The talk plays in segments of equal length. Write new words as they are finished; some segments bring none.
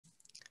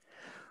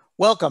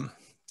Welcome,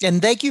 and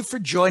thank you for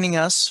joining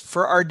us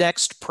for our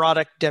next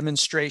product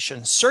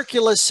demonstration,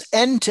 Circulus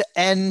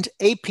End-to-End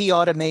AP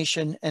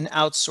Automation and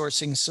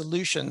Outsourcing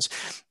Solutions.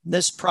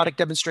 This product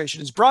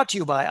demonstration is brought to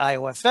you by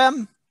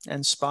IOFM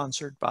and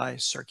sponsored by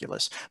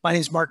Circulus. My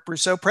name is Mark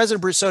Brousseau,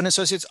 President Brousseau &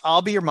 Associates.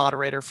 I'll be your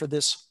moderator for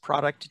this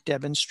product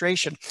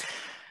demonstration.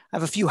 I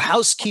have a few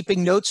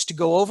housekeeping notes to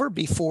go over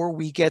before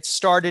we get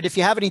started. If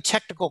you have any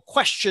technical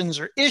questions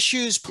or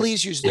issues,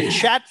 please use the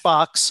chat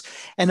box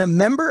and a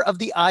member of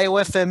the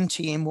IOFM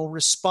team will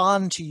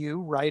respond to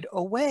you right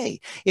away.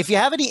 If you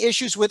have any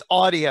issues with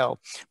audio,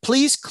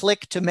 please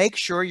click to make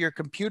sure your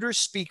computer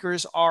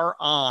speakers are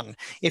on.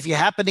 If you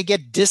happen to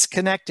get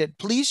disconnected,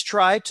 please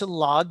try to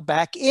log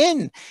back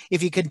in.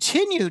 If you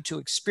continue to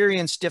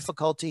experience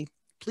difficulty,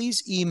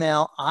 please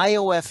email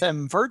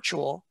IOFM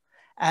Virtual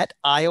at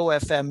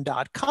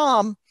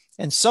iofm.com,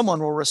 and someone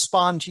will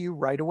respond to you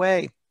right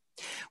away.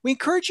 We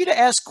encourage you to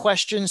ask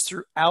questions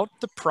throughout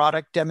the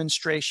product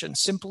demonstration.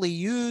 Simply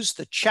use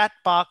the chat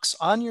box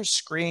on your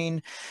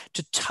screen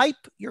to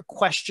type your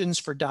questions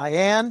for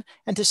Diane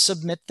and to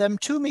submit them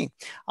to me.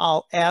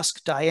 I'll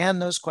ask Diane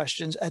those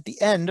questions at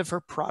the end of her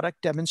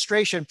product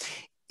demonstration.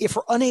 If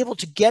we're unable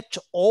to get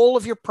to all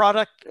of your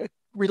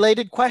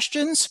product-related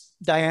questions,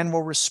 Diane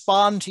will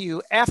respond to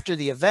you after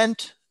the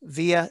event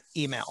via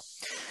email.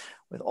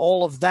 With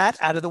all of that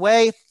out of the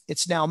way,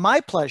 it's now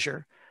my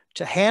pleasure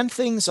to hand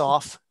things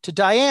off to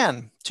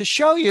Diane to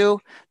show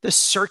you the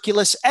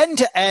Circulus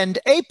End-to-End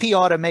AP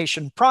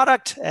Automation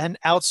product and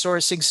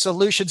outsourcing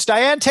solutions.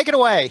 Diane, take it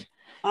away.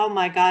 Oh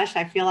my gosh,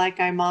 I feel like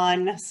I'm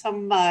on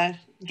some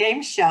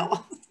game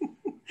show.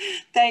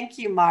 Thank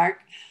you, Mark.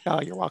 Oh,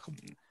 you're welcome.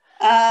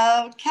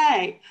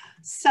 Okay,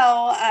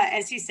 so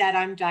as you said,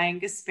 I'm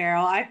Diane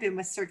Gasparro. I've been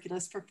with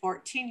Circulus for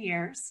 14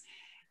 years.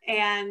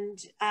 And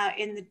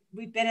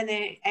we've been in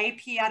the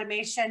AP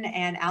automation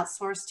and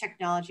outsourced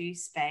technology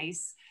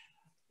space.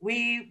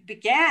 We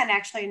began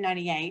actually in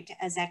 '98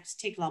 as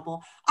XT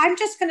Global. I'm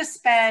going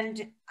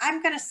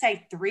to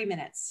say 3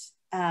 minutes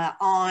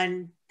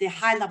on the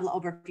high level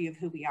overview of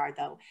who we are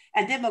though,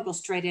 and then we'll go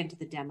straight into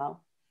the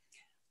demo.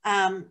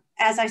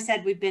 As I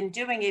said, we've been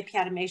doing AP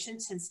automation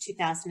since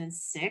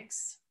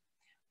 2006.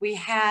 We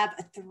have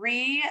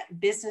 3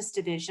 business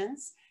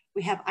divisions.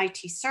 We have IT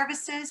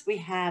services, we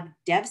have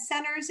dev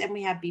centers, and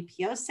we have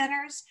BPO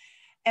centers.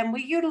 And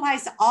we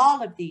utilize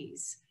all of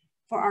these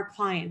for our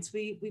clients.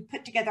 We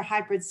put together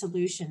hybrid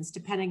solutions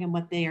depending on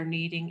what they are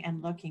needing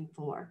and looking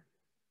for.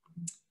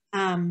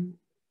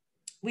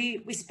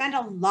 We spend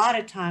a lot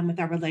of time with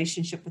our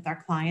relationship with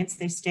our clients.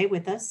 They stay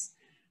with us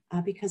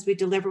because we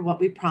deliver what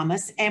we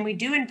promise. And we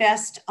do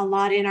invest a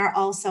lot in our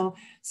also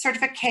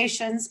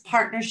certifications,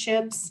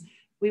 partnerships.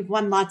 We've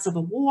won lots of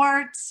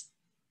awards.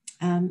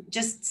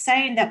 Just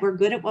saying that we're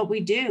good at what we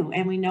do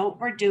and we know what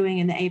we're doing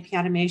in the AP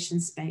automation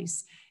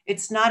space.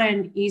 It's not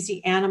an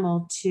easy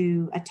animal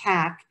to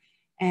attack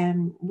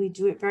and we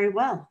do it very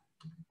well.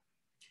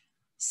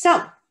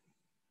 So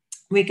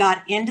we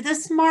got into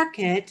this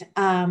market,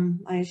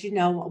 as you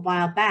know, a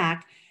while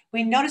back.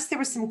 We noticed there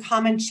were some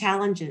common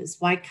challenges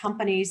why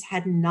companies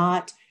had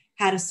not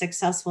had a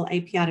successful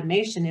AP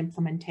automation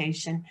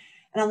implementation.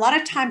 And a lot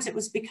of times it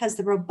was because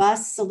the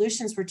robust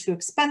solutions were too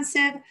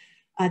expensive.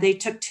 They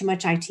took too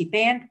much IT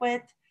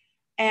bandwidth,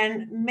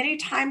 and many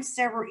times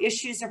there were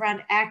issues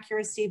around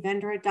accuracy,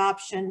 vendor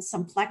adoption,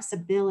 some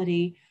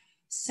flexibility.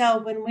 So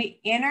when we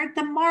entered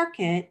the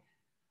market,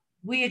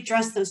 we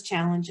addressed those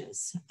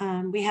challenges.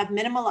 We have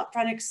minimal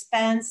upfront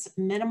expense,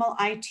 minimal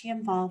IT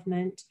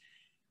involvement.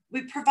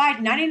 We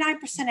provide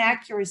 99%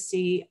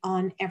 accuracy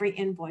on every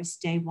invoice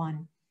day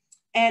one.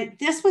 And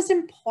this was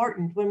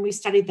important when we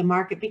studied the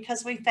market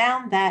because we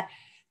found that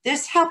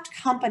this helped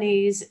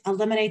companies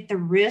eliminate the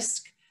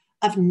risk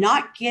of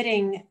not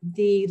getting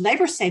the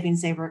labor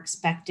savings they were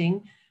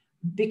expecting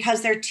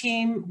because their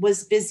team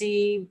was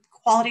busy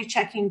quality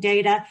checking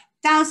data,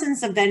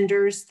 thousands of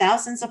vendors,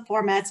 thousands of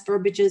formats,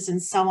 verbiages,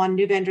 and so on,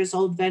 new vendors,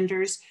 old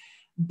vendors.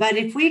 But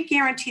if we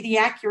guarantee the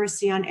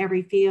accuracy on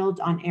every field,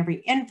 on every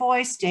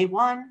invoice, day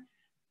one,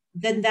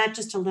 then that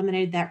just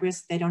eliminated that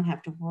risk. They don't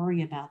have to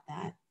worry about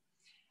that.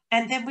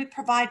 And then we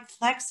provide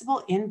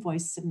flexible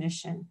invoice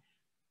submission.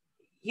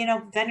 You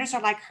know, vendors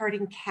are like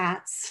herding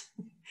cats.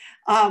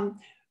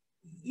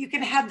 You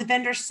can have the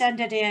vendor send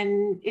it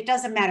in, it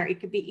doesn't matter. It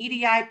could be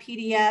EDI,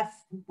 PDF,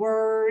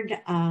 Word,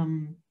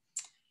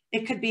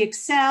 it could be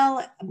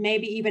Excel,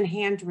 maybe even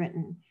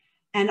handwritten.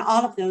 And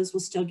all of those will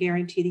still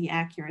guarantee the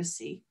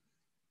accuracy.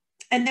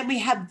 And then we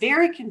have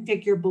very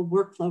configurable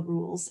workflow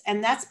rules.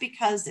 And that's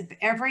because if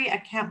every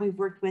account we've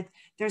worked with,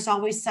 there's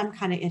always some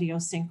kind of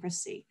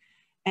idiosyncrasy.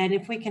 And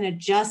if we can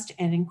adjust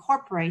and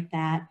incorporate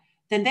that,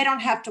 then they don't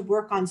have to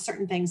work on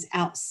certain things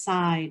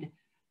outside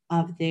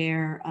of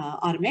their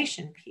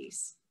automation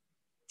piece.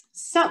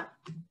 So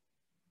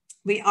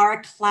we are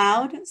a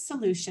cloud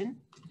solution.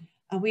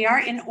 We are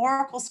in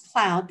Oracle's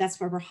cloud,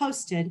 that's where we're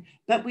hosted,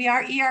 but we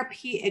are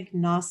ERP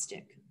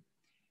agnostic.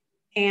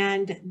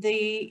 And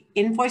the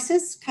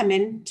invoices come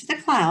into the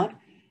cloud.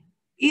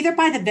 either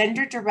by the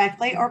vendor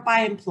directly or by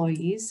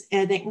employees.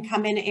 They can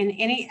come in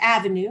any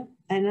avenue,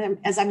 and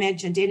as I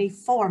mentioned, any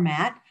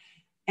format.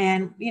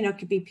 And, you know, it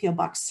could be PO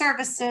Box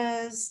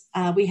services.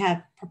 We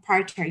have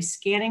proprietary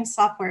scanning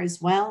software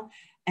as well,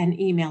 and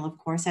email, of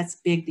course. That's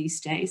big these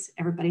days.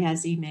 Everybody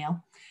has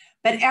email.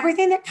 But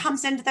everything that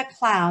comes into the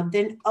cloud,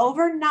 then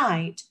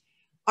overnight,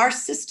 our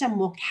system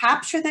will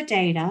capture the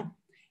data.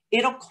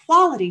 It'll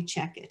quality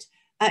check it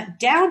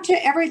down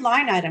to every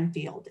line item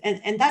field.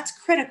 And that's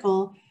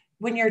critical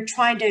when you're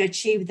trying to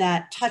achieve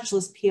that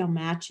touchless PO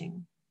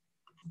matching.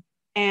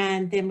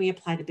 And then we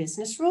apply the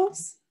business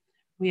rules.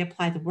 We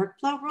apply the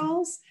workflow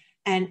rules,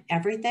 and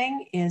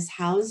everything is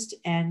housed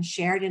and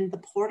shared in the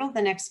portal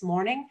the next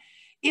morning.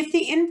 If the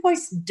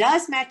invoice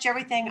does match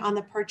everything on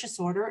the purchase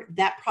order,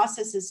 that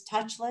process is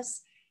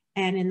touchless,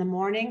 and in the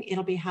morning,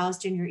 it'll be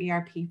housed in your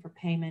ERP for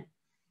payment.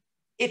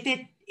 If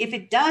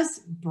it does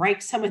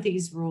break some of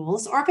these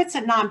rules, or if it's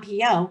a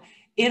non-PO,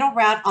 it'll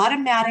route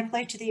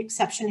automatically to the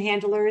exception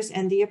handlers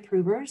and the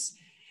approvers.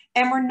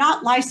 And we're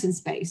not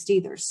license-based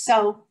either.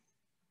 So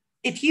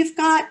if you've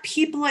got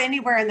people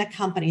anywhere in the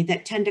company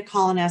that tend to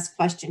call and ask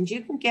questions,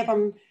 you can give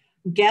them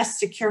guest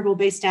secure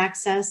role-based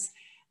access.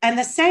 And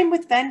the same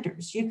with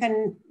vendors. You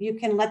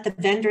can let the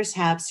vendors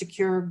have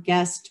secure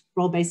guest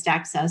role-based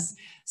access,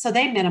 so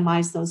they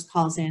minimize those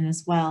calls in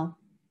as well.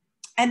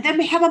 And then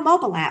we have a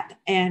mobile app.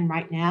 And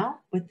right now,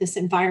 with this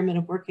environment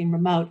of working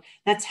remote,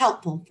 that's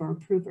helpful for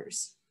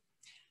approvers.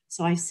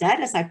 So I said,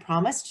 as I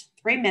promised,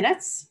 3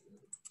 minutes.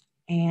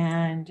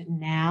 And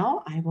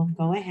now I will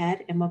go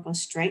ahead and we'll go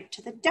straight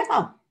to the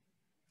demo.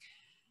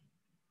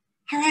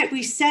 All right,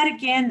 we said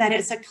again that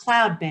it's a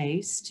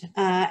cloud-based,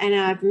 and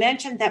I've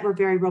mentioned that we're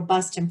very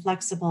robust and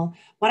flexible.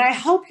 What I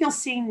hope you'll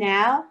see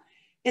now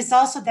is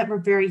also that we're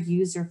very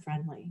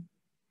user-friendly.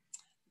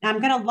 Now I'm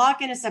going to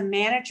log in as a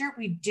manager.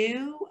 We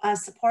do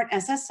support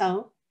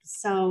SSO,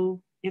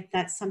 so if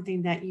that's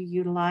something that you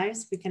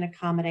utilize, we can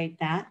accommodate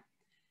that.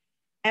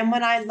 And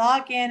when I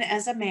log in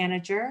as a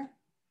manager,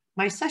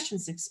 my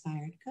session's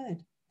expired.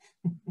 Good.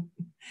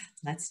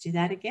 Let's do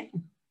that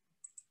again.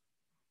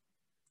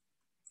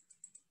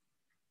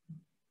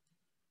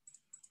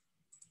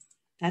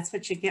 That's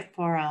what you get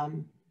for,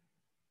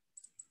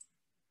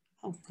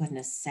 oh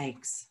goodness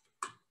sakes.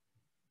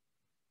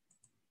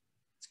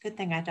 It's a good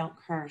thing I don't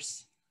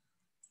curse.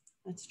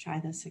 Let's try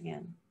this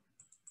again.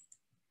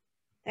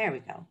 There we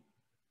go.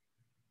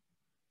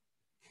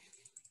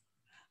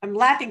 I'm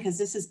laughing because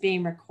this is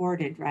being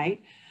recorded,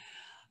 right?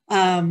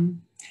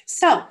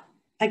 So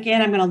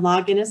again, I'm going to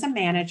log in as a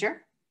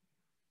manager.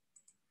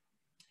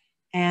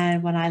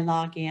 And when I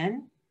log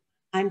in,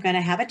 I'm going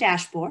to have a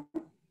dashboard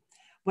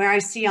where I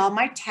see all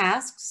my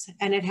tasks,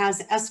 and it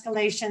has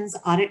escalations,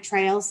 audit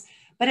trails.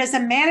 But as a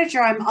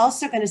manager, I'm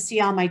also going to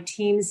see all my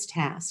team's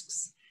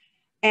tasks.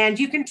 And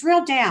you can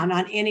drill down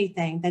on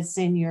anything that's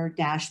in your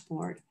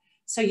dashboard.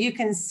 So you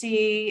can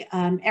see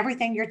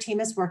everything your team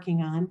is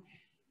working on.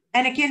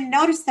 And again,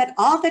 notice that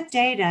all the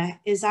data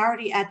is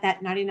already at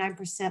that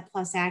 99%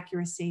 plus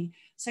accuracy.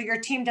 So your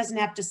team doesn't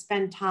have to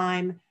spend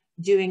time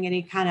doing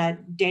any kind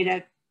of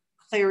data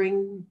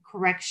clearing,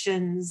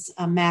 corrections,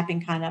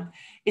 mapping kind of.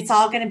 It's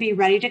all going to be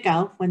ready to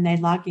go when they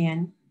log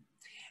in.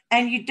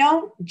 And you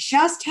don't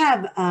just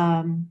have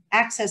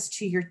access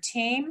to your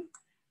team,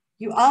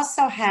 you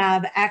also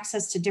have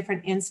access to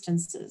different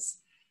instances.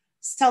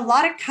 So a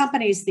lot of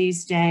companies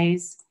these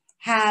days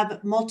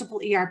have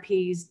multiple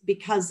ERPs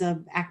because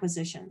of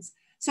acquisitions.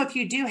 So if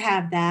you do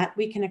have that,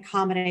 we can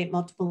accommodate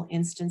multiple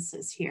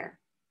instances here.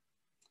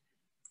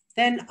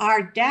 Then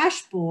our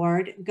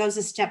dashboard goes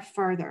a step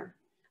further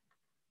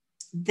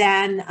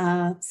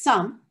than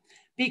some,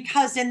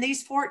 because in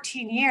these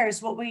 14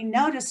 years, what we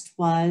noticed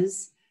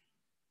was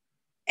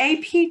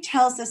AP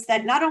tells us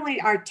that not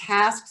only are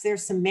tasks,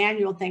 there's some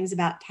manual things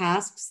about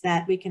tasks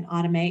that we can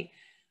automate,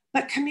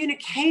 but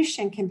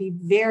communication can be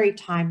very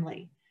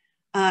timely.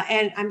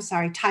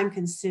 Time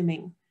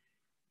consuming.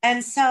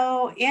 And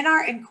so in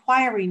our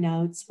inquiry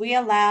notes, we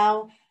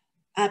allow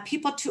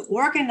people to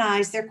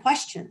organize their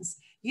questions.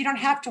 You don't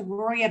have to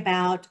worry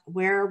about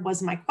where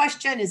was my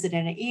question? Is it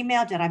in an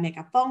email? Did I make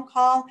a phone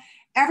call?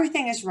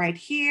 Everything is right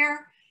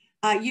here.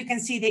 You can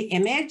see the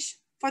image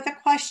for the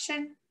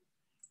question.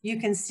 You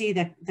can see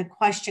the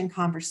question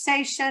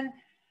conversation.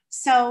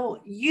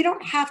 So you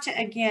don't have to,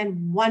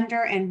 again,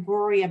 wonder and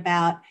worry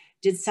about,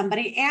 did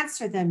somebody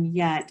answer them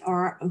yet?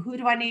 Or who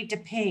do I need to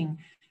ping?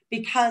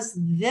 Because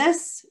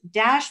this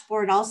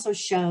dashboard also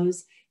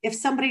shows if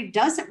somebody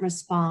doesn't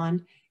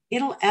respond,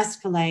 it'll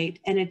escalate,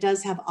 and it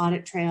does have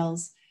audit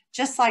trails,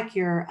 just like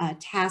your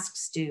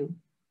tasks do.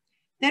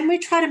 Then we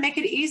try to make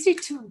it easy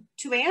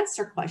to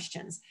answer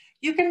questions.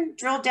 You can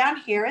drill down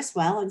here as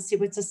well and see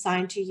what's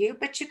assigned to you,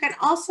 but you can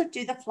also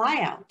do the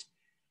flyout.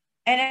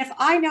 And if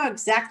I know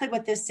exactly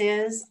what this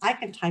is, I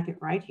can type it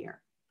right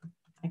here.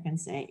 I can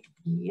say,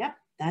 yep,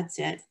 that's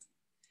it.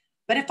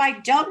 But if I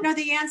don't know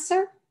the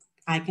answer,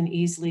 I can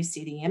easily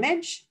see the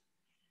image.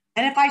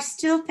 And if I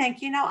still think,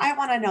 I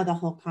want to know the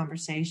whole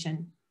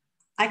conversation,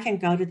 I can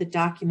go to the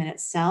document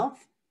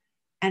itself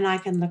and I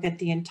can look at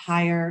the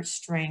entire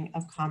string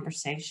of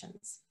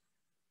conversations.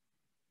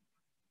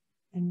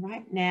 And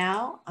right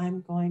now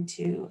I'm going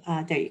to,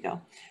 there you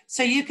go.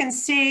 So you can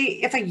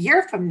see if a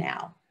year from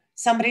now,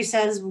 somebody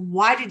says,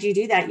 why did you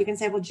do that? You can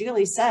say, well,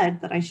 Julie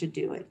said that I should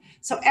do it.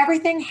 So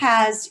everything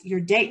has your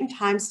date and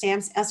time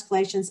stamps,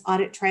 escalations,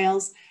 audit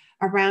trails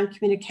around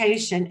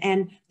communication.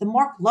 And the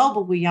more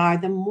global we are,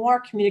 the more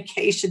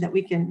communication that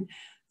we can,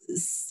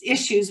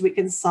 issues we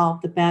can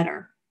solve, the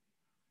better.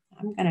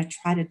 I'm going to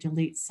try to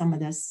delete some of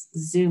this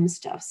Zoom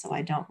stuff so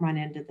I don't run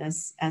into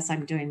this as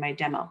I'm doing my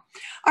demo.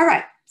 All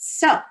right,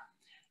 so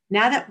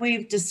now that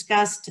we've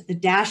discussed the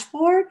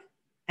dashboard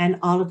and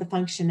all of the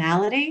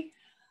functionality,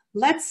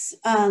 let's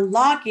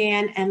log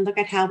in and look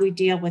at how we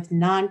deal with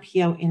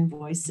non-PO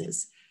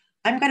invoices.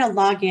 I'm going to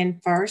log in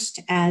first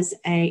as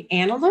an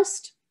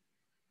analyst.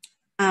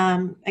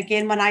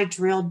 Again, when I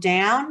drill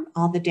down,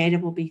 all the data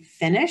will be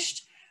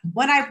finished.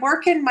 When I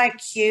work in my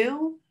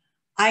queue,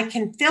 I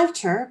can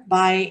filter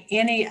by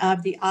any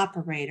of the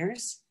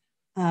operators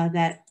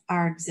that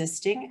are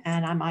existing.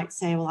 And I might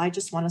say, well, I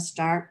just want to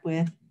start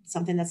with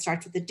something that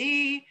starts with a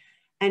D.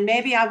 And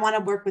maybe I want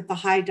to work with the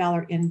high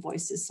dollar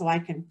invoices. So I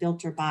can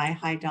filter by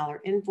high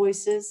dollar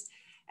invoices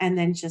and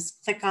then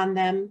just click on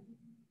them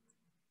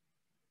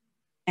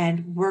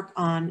and work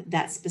on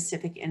that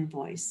specific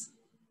invoice.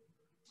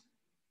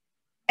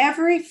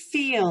 Every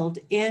field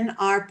in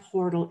our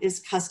portal is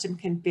custom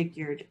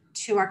configured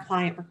to our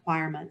client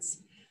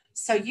requirements.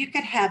 So you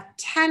could have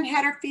 10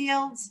 header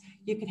fields,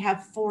 you could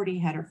have 40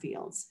 header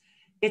fields.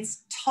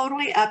 It's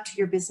totally up to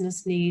your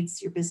business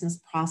needs, your business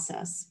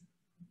process.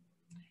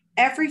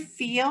 Every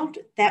field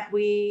that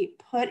we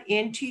put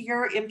into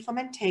your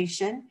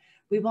implementation,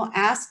 we will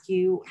ask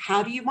you,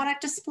 how do you want it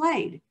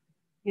displayed?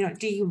 You know,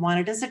 do you want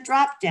it as a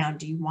drop down?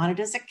 Do you want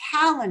it as a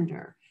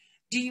calendar?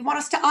 Do you want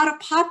us to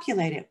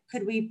auto-populate it?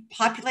 Could we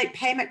populate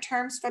payment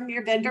terms from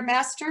your vendor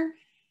master?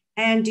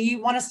 And do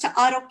you want us to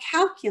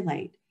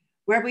auto-calculate,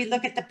 where we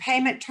look at the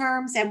payment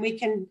terms and we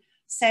can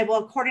say,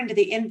 well, according to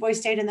the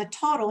invoice date and the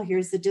total,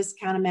 here's the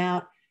discount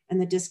amount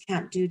and the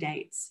discount due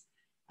dates.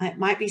 It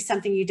might be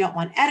something you don't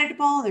want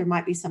editable. There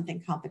might be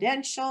something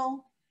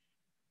confidential.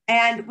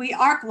 And we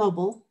are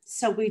global,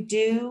 so we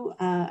do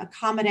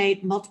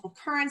accommodate multiple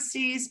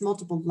currencies,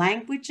 multiple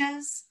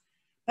languages,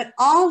 but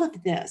all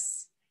of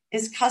this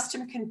is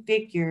custom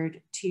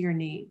configured to your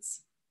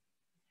needs.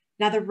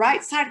 Now, the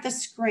right side of the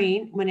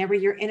screen, whenever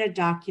you're in a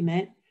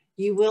document,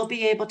 you will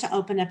be able to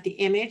open up the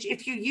image.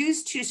 If you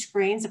use two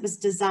screens, it was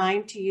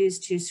designed to use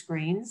two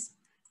screens.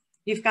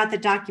 You've got the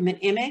document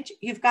image.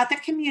 You've got the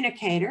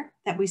communicator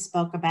that we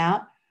spoke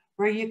about,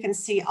 where you can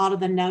see all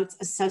of the notes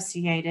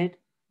associated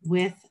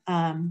with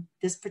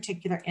this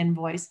particular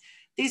invoice.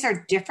 These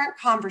are different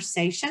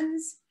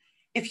conversations.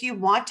 If you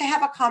want to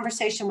have a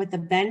conversation with the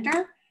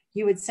vendor,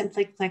 you would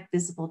simply click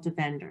visible to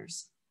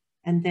vendors.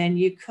 And then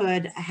you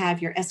could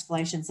have your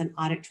escalations and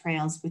audit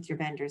trails with your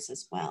vendors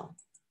as well.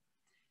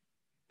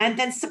 And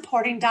then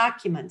supporting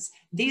documents.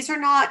 These are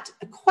not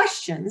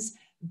questions.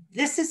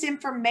 This is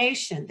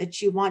information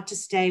that you want to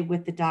stay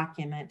with the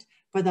document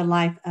for the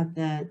life of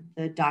the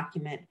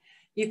document.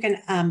 You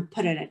can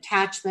put an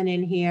attachment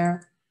in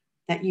here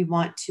that you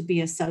want to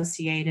be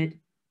associated.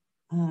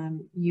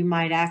 You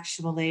might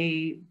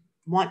actually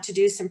want to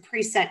do some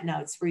preset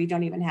notes where you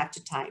don't even have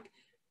to type.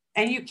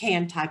 And you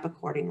can type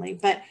accordingly.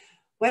 But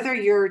whether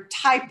you're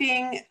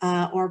typing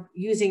or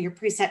using your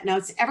preset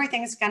notes,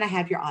 everything is going to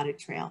have your audit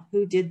trail.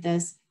 Who did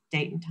this?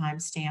 Date and time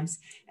stamps.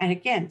 And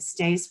again,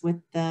 stays with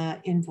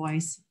the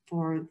invoice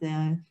for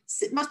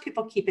most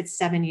people keep it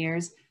 7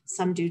 years,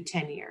 some do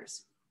 10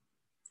 years.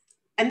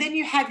 And then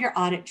you have your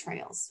audit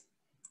trails.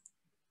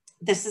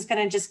 This is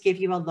going to just give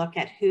you a look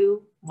at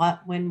who,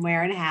 what, when,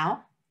 where, and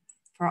how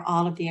for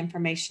all of the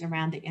information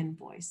around the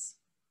invoice.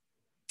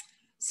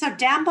 So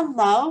down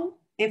below,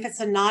 if it's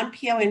a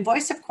non-PO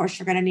invoice, of course,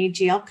 you're going to need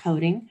GL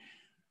coding.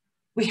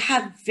 We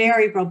have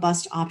very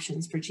robust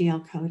options for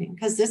GL coding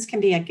because this can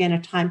be, again,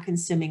 a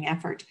time-consuming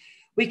effort.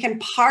 We can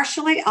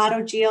partially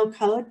auto GL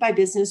code by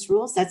business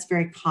rules. That's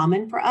very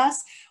common for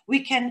us. We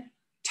can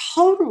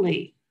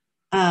totally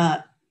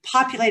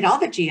populate all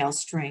the GL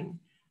string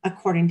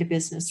according to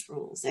business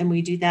rules, and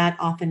we do that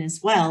often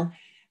as well.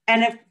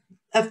 And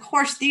of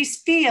course, these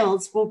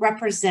fields will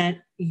represent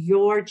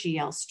your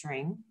GL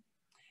string,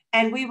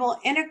 and we will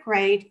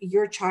integrate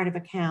your chart of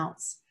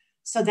accounts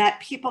so that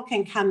people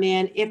can come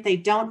in. If they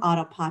don't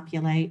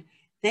auto-populate,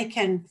 they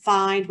can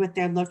find what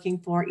they're looking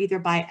for either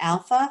by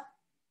alpha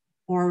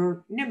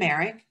or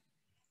numeric.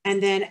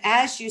 And then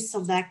as you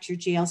select your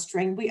GL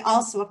string, we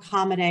also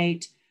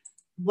accommodate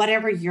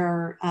whatever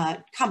your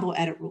combo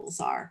edit rules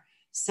are.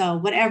 So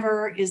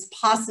whatever is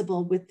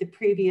possible with the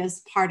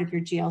previous part of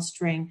your GL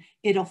string,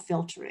 it'll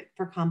filter it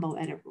for combo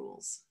edit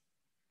rules.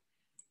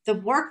 The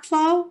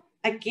workflow,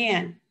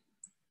 again,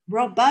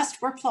 robust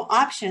workflow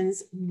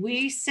options.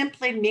 We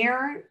simply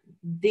mirror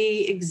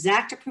the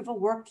exact approval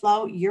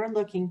workflow you're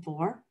looking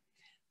for.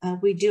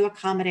 We do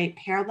accommodate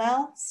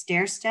parallel,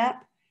 stair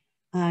step.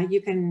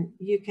 You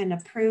can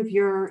approve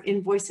your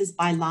invoices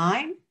by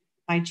line,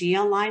 by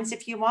GL lines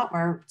if you want,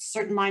 where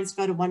certain lines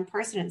go to one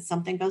person and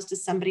something goes to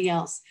somebody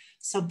else.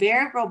 So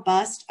very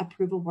robust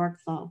approval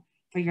workflow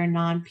for your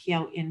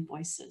non-PO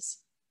invoices.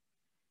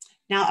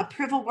 Now,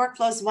 approval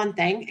workflow is one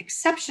thing,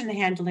 exception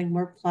handling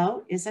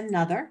workflow is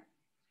another.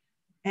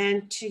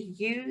 And to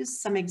use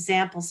some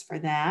examples for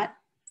that,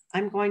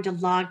 I'm going to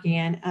log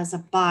in as a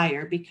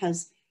buyer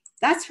because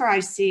that's where I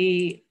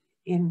see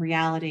in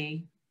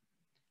reality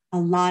a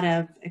lot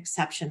of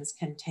exceptions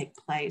can take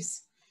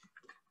place.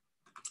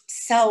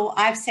 So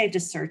I've saved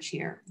a search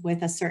here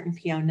with a certain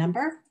PO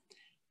number.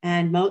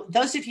 And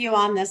those of you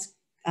on this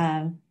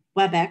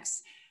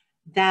WebEx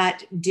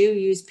that do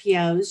use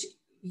POs,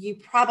 you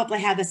probably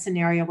have a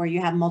scenario where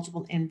you have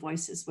multiple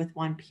invoices with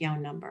one PO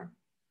number.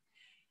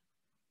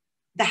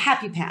 The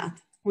happy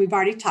path, we've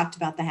already talked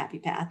about the happy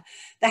path.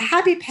 The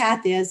happy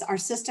path is our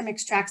system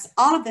extracts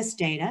all of this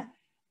data,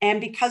 and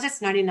because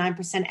it's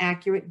 99%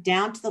 accurate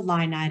down to the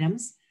line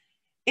items,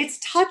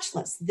 it's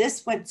touchless.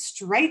 This went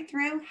straight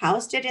through,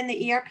 housed it in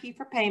the ERP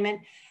for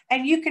payment,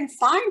 and you can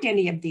find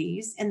any of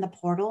these in the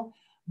portal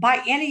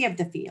by any of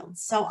the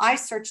fields. So I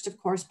searched, of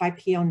course, by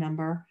PO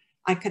number.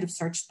 I could have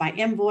searched by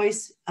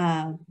invoice,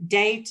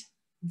 date,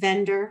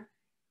 vendor,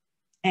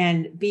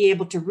 and be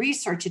able to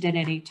research it at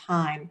any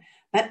time.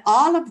 But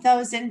all of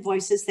those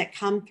invoices that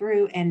come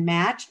through and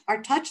match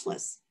are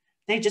touchless.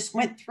 They just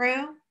went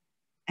through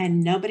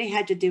and nobody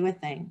had to do a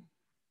thing.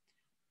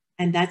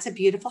 And that's a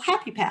beautiful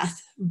happy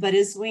path. But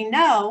as we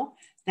know,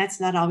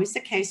 that's not always the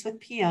case with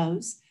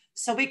POs.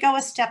 So we go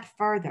a step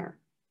further.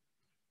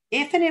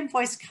 If an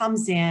invoice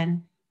comes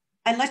in,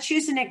 and let's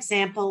use an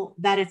example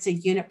that it's a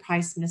unit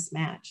price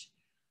mismatch,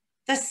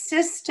 the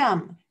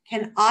system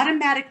can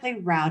automatically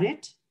route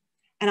it.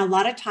 And a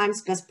lot of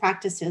times best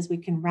practice is we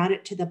can route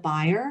it to the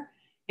buyer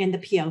in the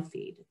PO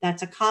feed.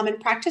 That's a common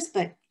practice,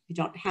 but you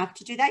don't have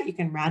to do that. You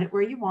can route it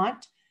where you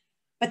want.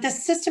 But the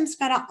system's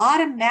going to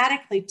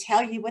automatically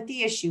tell you what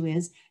the issue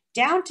is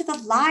down to the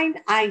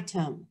line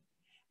item.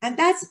 And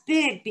that's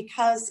big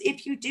because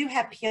if you do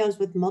have POs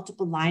with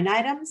multiple line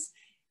items,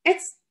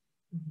 it's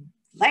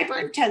labor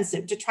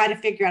intensive to try to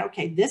figure out,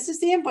 okay, this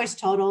is the invoice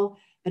total,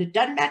 but it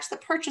doesn't match the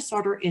purchase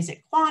order. Is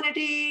it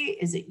quantity?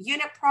 Is it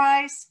unit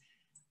price?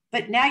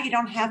 But now you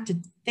don't have to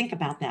think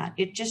about that.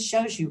 It just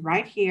shows you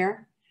right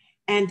here.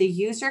 And the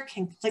user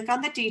can click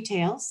on the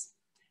details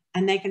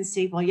and they can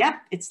see, well,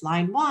 yep, it's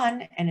line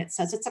 1 and it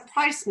says it's a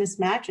price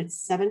mismatch.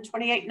 It's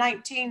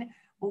 $728.19.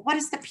 Well, what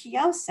does the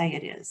PO say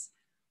it is?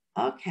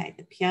 Okay,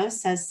 the PO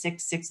says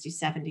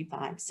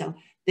 $660.75. So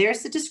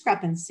there's the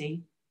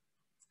discrepancy.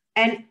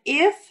 And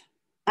if,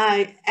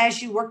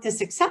 as you work this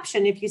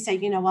exception, if you say,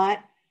 you know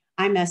what,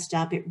 I messed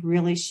up, it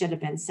really should have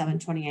been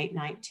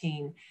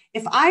 $728.19.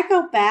 If I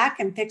go back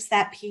and fix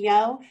that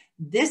PO,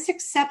 this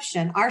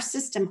exception, our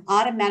system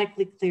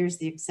automatically clears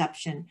the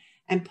exception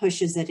and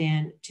pushes it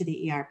in to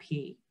the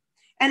ERP.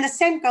 And the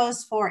same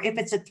goes for if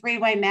it's a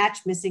three-way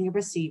match missing a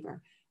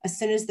receiver. As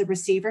soon as the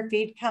receiver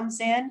feed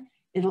comes in,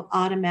 it'll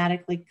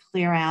automatically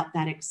clear out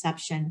that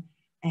exception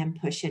and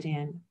push it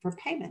in for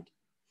payment.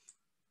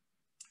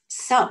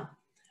 So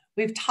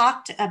we've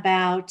talked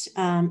about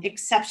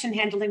exception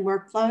handling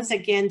workflows.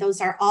 Again,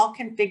 those are all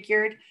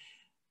configured.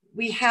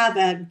 We have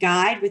a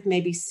guide with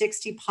maybe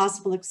 60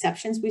 possible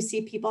exceptions we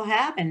see people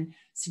have and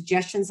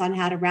suggestions on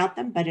how to route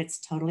them, but it's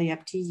totally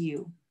up to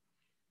you.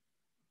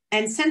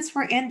 And since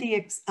we're in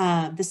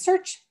the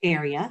search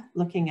area,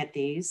 looking at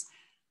these,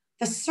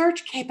 the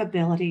search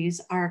capabilities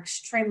are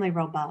extremely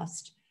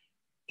robust.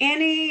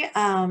 Any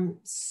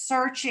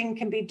searching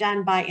can be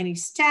done by any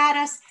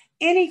status,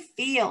 any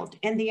field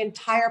in the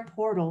entire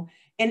portal,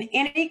 in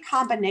any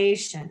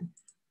combination.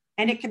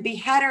 And it can be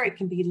header, it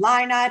can be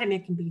line item,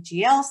 it can be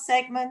GL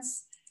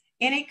segments.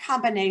 Any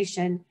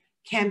combination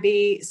can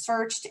be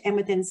searched, and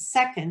within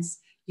seconds,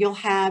 you'll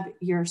have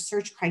your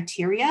search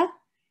criteria,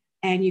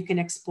 and you can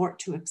export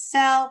to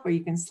Excel, where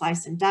you can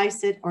slice and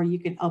dice it, or you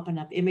can open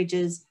up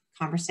images,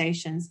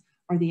 conversations,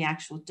 or the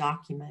actual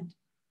document.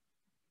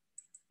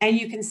 And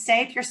you can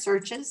save your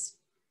searches.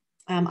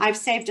 I've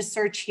saved a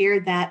search here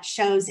that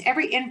shows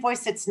every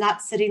invoice that's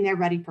not sitting there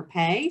ready for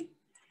pay.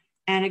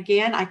 And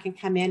again, I can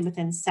come in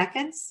within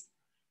seconds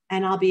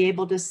and I'll be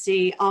able to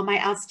see all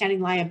my outstanding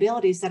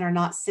liabilities that are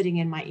not sitting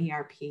in my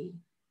ERP.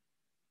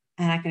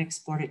 And I can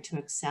export it to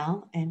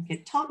Excel and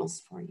get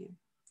totals for you.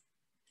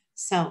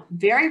 So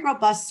very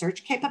robust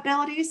search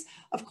capabilities.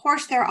 Of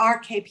course, there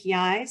are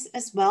KPIs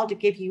as well to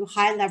give you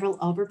high-level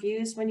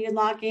overviews when you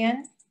log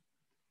in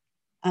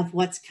of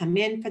what's come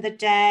in for the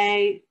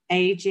day,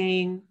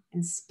 aging,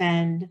 and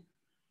spend.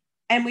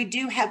 And we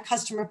do have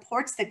custom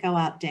reports that go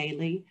out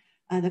daily.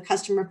 The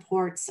custom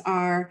reports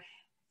are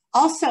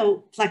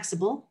also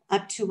flexible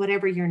up to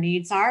whatever your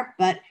needs are,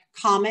 but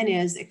common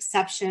is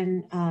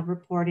exception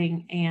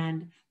reporting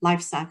and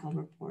life cycle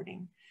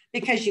reporting,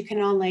 because you can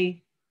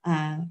only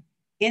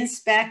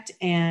inspect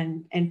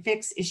and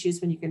fix issues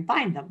when you can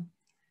find them.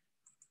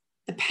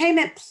 The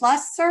Payment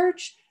Plus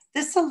search,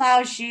 this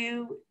allows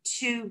you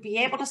to be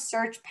able to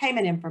search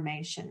payment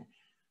information.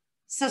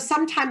 So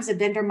sometimes a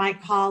vendor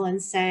might call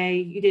and say,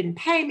 you didn't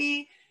pay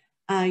me.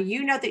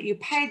 you know that you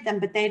paid them,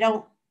 but they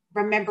don't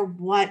remember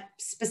what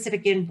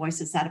specific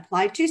invoices that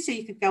applied to. So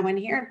you could go in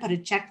here and put a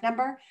check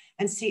number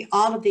and see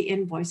all of the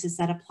invoices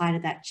that apply to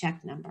that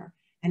check number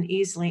and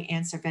easily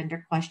answer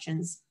vendor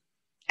questions.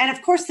 And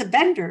of course, the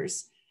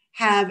vendors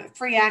have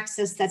free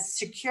access that's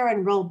secure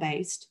and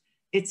role-based.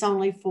 It's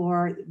only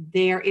for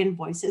their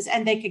invoices,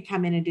 and they could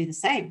come in and do the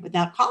same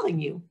without calling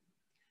you.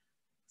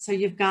 So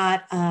you've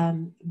got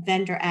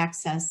vendor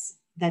access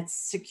that's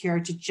secure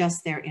to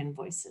just their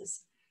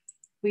invoices.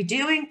 We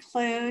do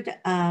include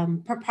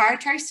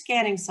proprietary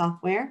scanning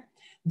software.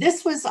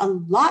 This was a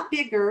lot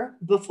bigger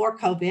before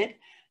COVID.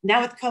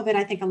 Now with COVID,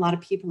 I think a lot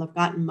of people have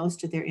gotten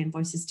most of their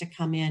invoices to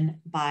come in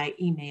by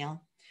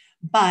email.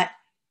 But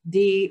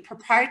the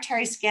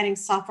proprietary scanning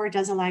software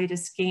does allow you to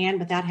scan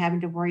without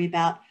having to worry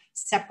about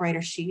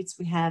separator sheets.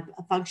 We have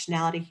a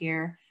functionality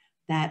here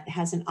that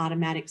has an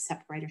automatic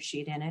separator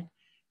sheet in it.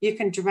 You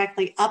can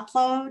directly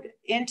upload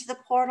into the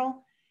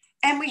portal,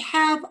 and we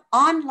have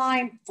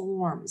online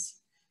forms.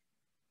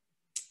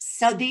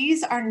 So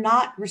these are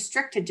not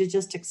restricted to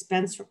just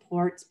expense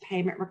reports,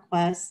 payment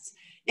requests.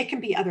 It can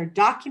be other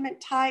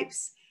document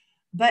types,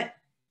 but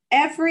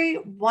every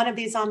one of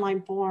these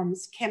online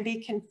forms can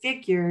be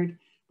configured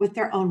with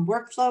their own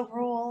workflow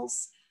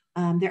rules,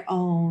 their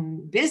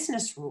own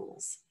business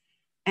rules.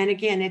 And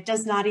again, it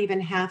does not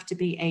even have to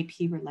be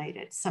AP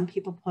related. Some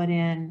people put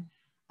in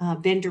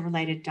vendor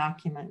related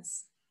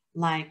documents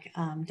like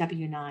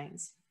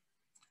W-9s.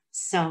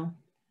 So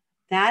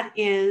that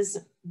is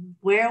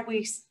where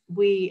we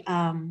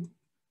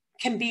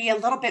can be a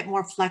little bit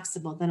more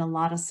flexible than a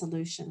lot of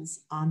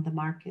solutions on the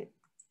market.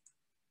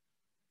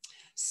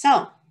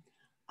 So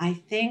I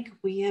think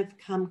we have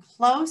come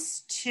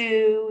close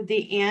to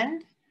the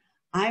end.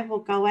 I will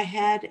go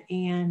ahead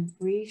and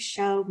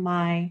re-show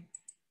my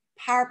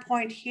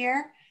PowerPoint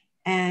here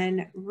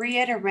and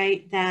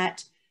reiterate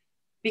that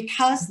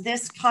because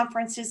this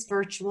conference is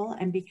virtual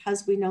and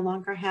because we no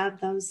longer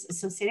have those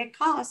associated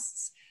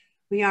costs,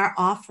 we are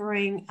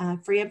offering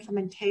free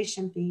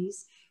implementation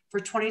fees for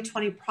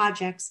 2020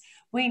 projects.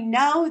 We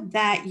know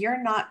that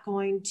you're not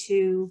going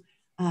to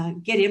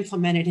get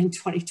implemented in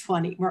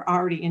 2020. We're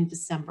already in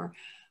December.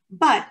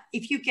 But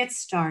if you get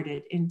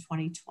started in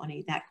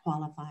 2020, that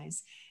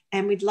qualifies.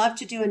 And we'd love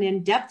to do an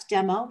in-depth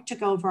demo to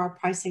go over our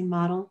pricing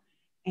model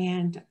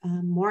and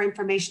more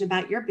information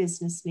about your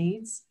business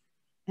needs.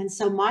 And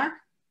so, Mark,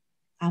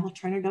 I will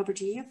turn it over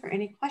to you for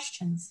any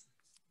questions.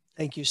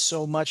 Thank you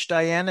so much,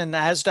 Diane. And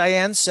as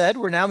Diane said,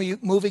 we're now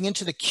moving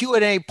into the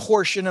Q&A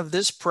portion of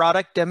this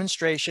product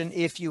demonstration.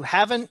 If you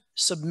haven't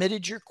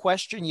submitted your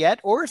question yet,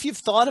 or if you've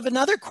thought of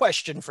another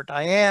question for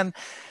Diane,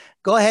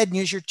 go ahead and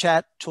use your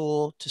chat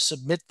tool to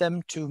submit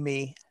them to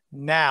me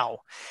now.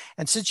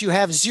 And since you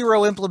have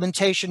 0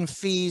 implementation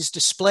fees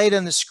displayed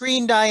on the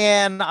screen,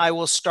 Diane, I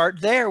will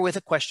start there with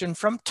a question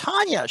from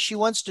Tanya. She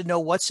wants to know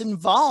what's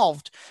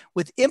involved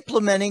with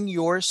implementing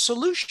your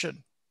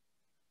solution.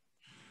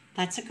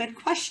 That's a good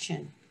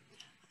question.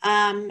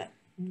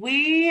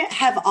 We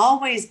have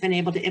always been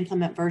able to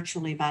implement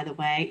virtually, by the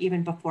way,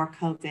 even before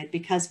COVID,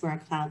 because we're a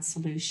cloud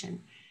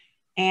solution.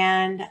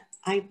 And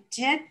I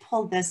did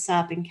pull this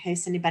up in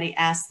case anybody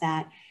asked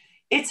that.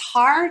 It's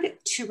hard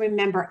to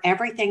remember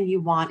everything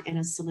you want in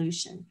a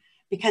solution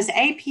because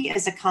AP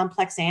is a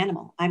complex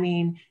animal. I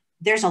mean,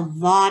 there's a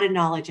lot of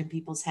knowledge in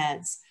people's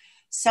heads.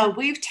 So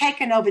we've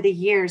taken over the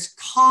years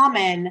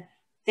common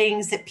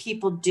things that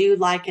people do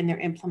like in their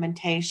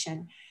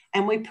implementation.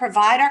 And we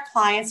provide our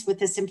clients with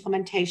this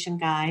implementation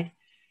guide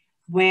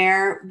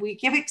where we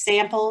give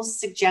examples,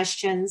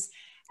 suggestions,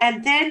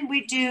 and then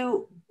we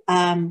do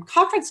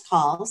conference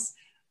calls.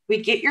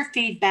 We get your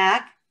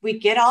feedback. We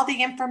get all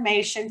the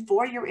information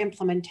for your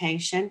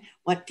implementation,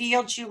 what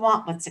fields you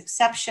want, what's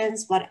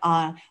exceptions, what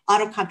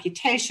auto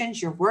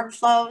computations, your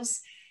workflows.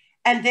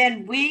 And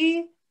then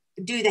we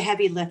do the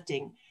heavy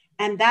lifting.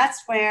 And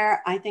that's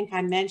where I think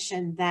I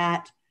mentioned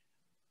that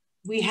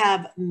we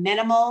have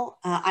minimal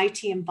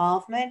IT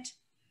involvement.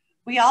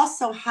 We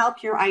also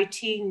help your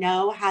IT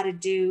know how to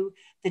do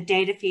the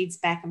data feeds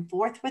back and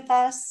forth with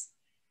us,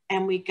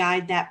 and we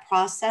guide that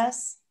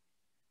process.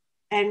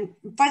 And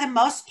for the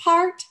most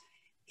part,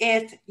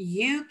 if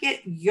you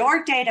get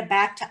your data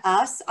back to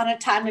us on a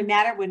timely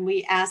manner when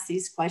we ask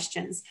these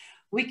questions,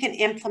 we can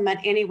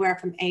implement anywhere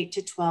from 8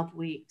 to 12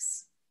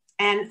 weeks.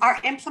 And our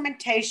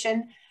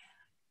implementation,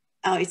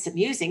 it's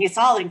amusing, it's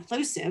all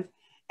inclusive.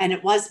 And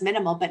it was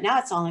minimal, but now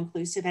it's all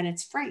inclusive and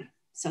it's free.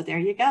 So there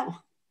you go.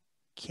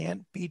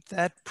 Can't beat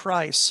that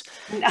price.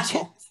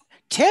 No.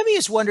 Tammy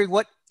is wondering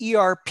what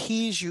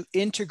ERPs you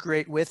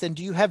integrate with, and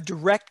do you have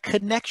direct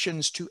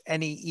connections to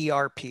any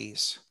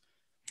ERPs?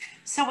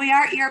 So we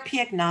are ERP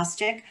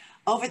agnostic.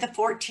 Over the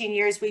 14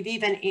 years, we've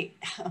even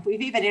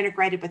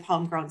integrated with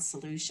homegrown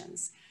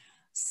solutions.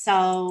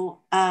 So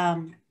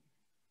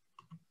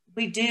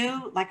we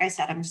do, like I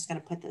said, I'm just going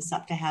to put this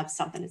up to have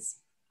something that's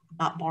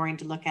not boring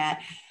to look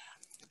at.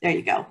 There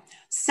you go.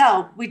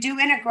 So we do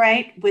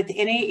integrate with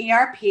any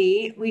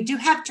ERP. We do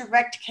have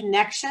direct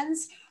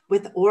connections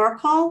with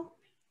Oracle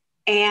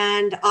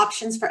and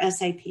options for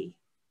SAP.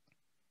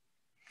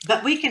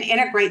 But we can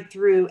integrate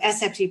through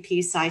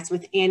SFTP sites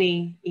with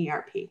any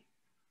ERP.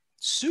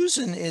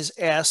 Susan is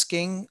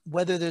asking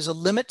whether there's a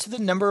limit to the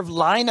number of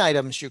line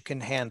items you can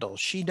handle.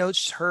 She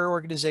notes her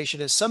organization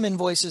has some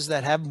invoices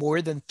that have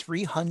more than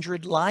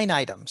 300 line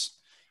items.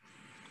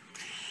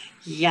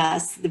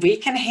 Yes, we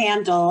can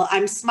handle.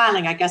 I'm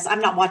smiling, I guess. I'm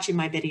not watching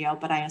my video,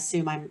 but I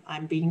assume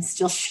I'm being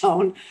still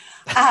shown.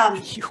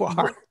 You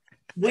are.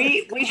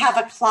 We have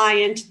a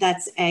client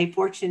that's a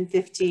Fortune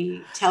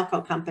 50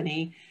 telco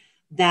company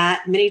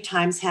that many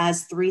times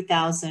has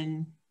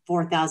 3,000,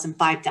 4,000,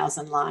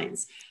 5,000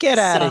 lines. Get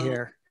out of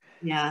here.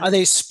 Yeah. Are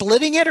they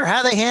splitting it or how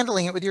are they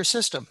handling it with your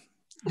system?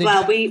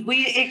 Well,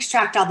 we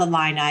extract all the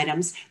line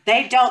items.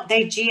 They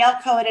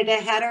GL coded a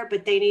header,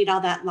 but they need all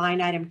that line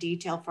item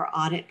detail for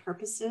audit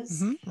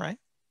purposes. Right.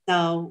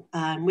 So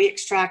we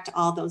extract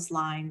all those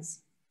lines,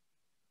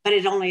 but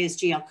it only is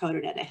GL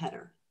coded at a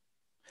header.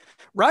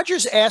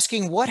 Roger's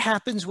asking what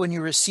happens when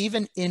you receive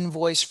an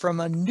invoice from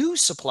a new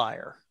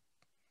supplier?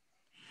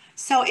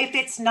 So if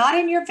it's not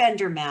in your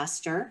vendor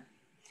master,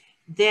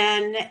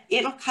 then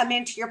it'll come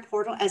into your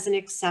portal as an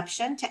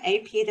exception to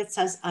AP that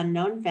says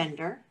unknown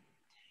vendor.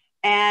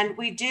 And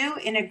we do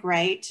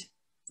integrate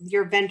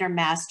your vendor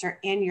master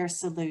in your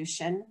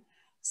solution.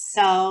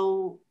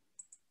 So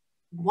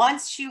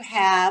once you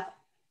have,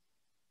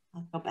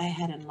 I'll go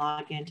ahead and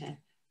log into,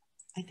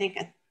 I think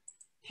a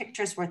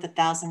picture's worth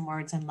 1,000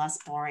 words and less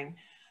boring.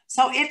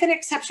 So if an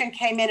exception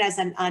came in as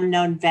an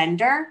unknown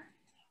vendor,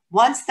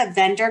 once the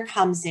vendor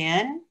comes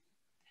in,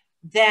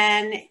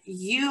 then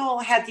you'll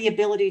have the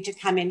ability to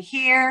come in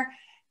here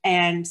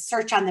and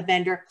search on the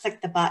vendor,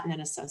 click the button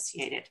and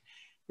associate it.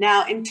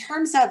 Now, in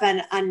terms of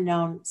an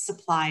unknown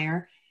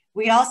supplier,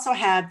 we also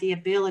have the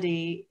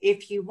ability,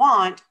 if you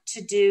want,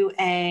 to do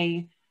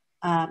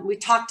we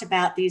talked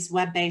about these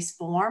web-based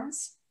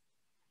forms,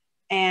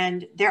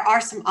 and there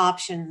are some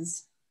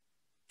options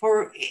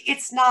for,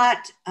 it's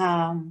not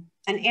an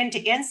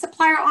end-to-end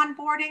supplier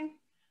onboarding,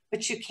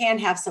 but you can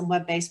have some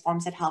web-based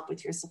forms that help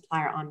with your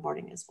supplier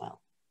onboarding as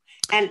well.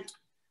 And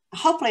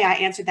hopefully I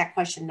answered that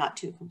question, not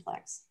too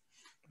complex.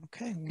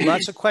 Okay,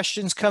 lots of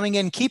questions coming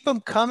in. Keep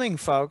them coming,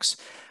 folks.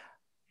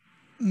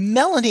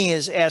 Melanie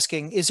is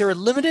asking, is there a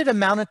limited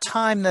amount of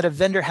time that a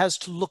vendor has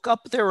to look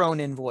up their own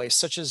invoice,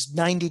 such as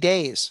 90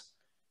 days?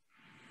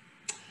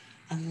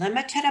 A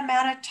limited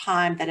amount of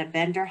time that a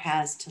vendor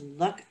has to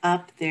look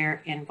up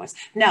their invoice?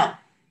 No.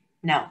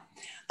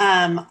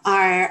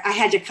 I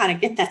had to kind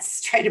of get that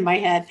straight in my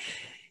head.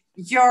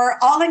 Your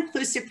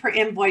all-inclusive per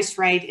invoice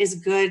rate is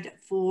good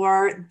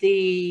for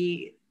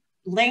the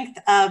length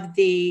of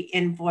the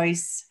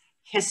invoice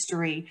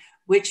history,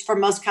 which for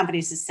most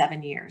companies is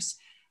 7 years.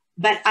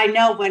 But I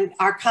know when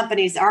our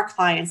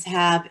clients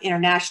have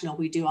international,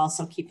 we do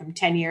also keep them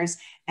 10 years.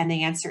 And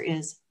the answer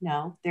is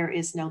no, there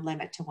is no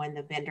limit to when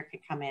the vendor can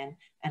come in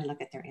and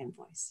look at their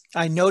invoice.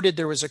 I noted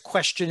there was a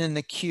question in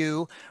the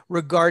queue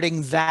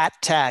regarding VAT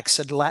tax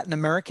and Latin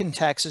American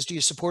taxes. Do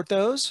you support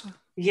those?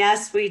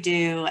 Yes, we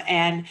do.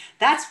 And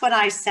that's when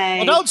I say...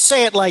 Well, don't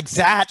say it like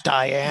that,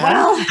 Diane.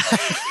 Well,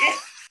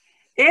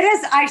 it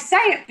is. I say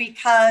it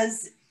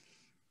because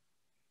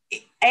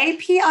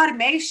AP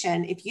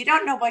automation, if you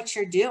don't know what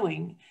you're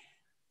doing,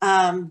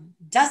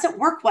 doesn't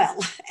work well.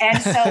 And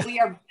so we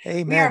are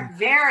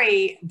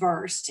very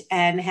versed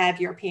and have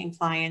European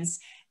clients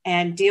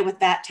and deal with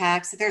VAT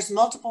tax. There's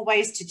multiple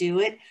ways to do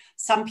it.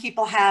 Some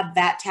people have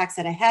VAT tax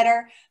at a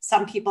header.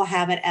 Some people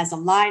have it as a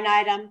line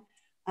item.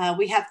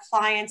 We have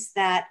clients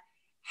that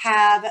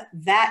have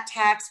VAT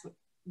tax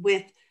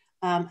with,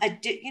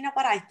 you know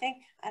what, I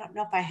don't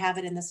know if I have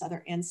it in this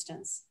other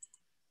instance,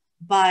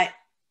 but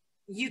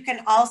you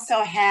can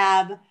also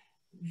have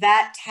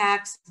VAT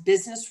tax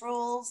business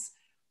rules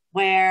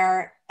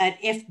where an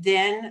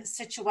if-then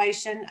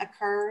situation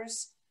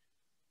occurs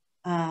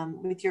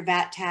with your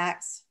VAT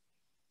tax.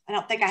 I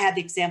don't think I have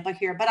the example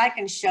here, but I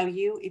can show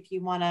you if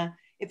you want to,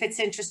 if it's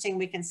interesting,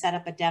 we can set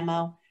up a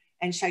demo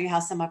and show you how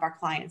some of our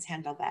clients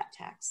handle VAT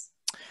tax.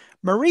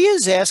 Maria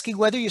is asking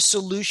whether your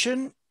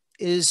solution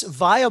is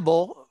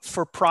viable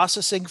for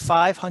processing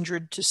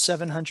 500 to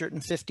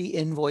 750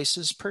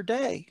 invoices per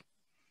day.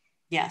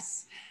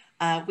 Yes.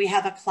 We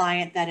have a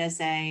client that is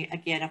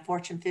again, a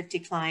Fortune 50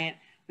 client.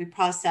 We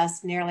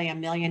process nearly 1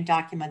 million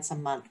documents a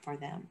month for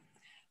them.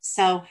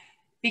 So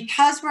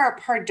because we're a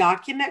per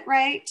document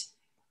rate,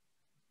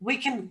 we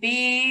can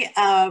be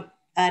an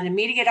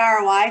immediate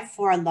ROI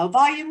for a low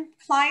volume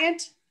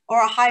client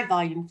or a high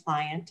volume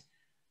client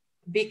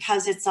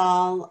because it's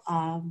all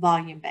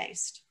volume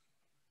based.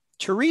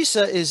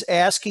 Teresa is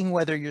asking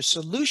whether your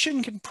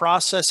solution can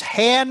process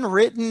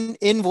handwritten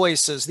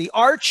invoices, the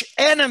arch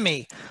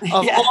enemy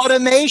of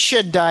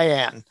automation,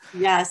 Diane.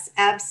 Yes,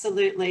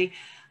 absolutely.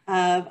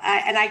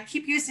 And I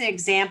keep using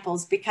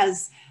examples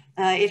because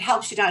it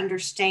helps you to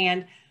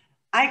understand.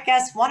 I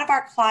guess one of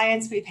our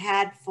clients we've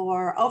had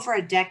for over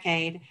a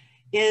decade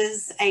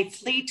is a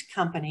fleet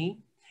company,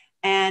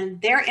 and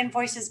their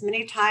invoices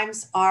many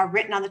times are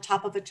written on the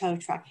top of a tow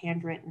truck,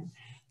 handwritten.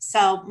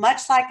 So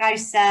much like I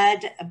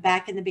said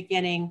back in the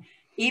beginning,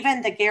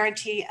 even the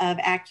guarantee of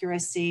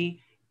accuracy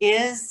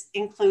is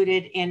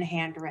included in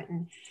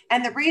handwritten.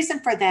 And the reason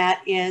for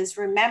that is,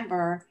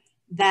 remember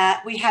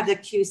that we have the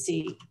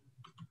QC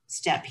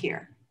step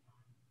here.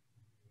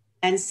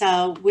 And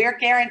so we're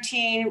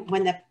guaranteeing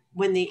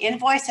when the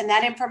invoice and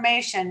that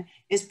information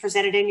is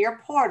presented in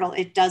your portal,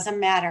 it doesn't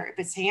matter if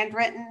it's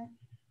handwritten,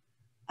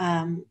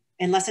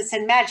 unless it's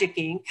in magic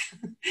ink,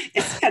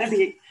 it's going to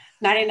be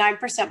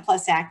 99%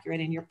 plus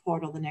accurate in your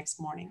portal the next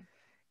morning.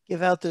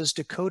 Give out those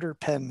decoder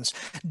pens.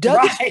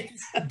 Right.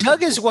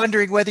 Doug is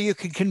wondering whether you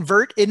can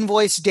convert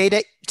invoice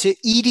data to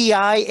EDI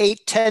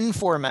 810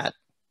 format.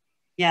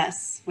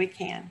 Yes, we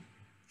can.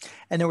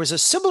 And there was a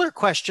similar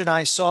question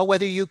I saw,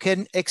 whether you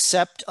can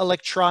accept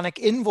electronic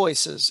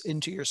invoices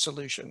into your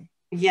solution.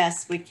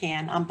 Yes, we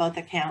can on both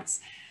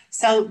accounts.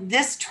 So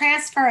this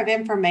transfer of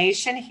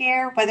information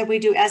here, whether we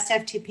do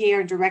SFTP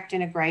or direct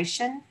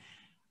integration,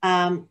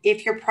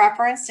 if your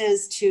preference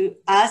is to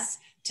us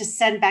to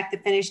send back the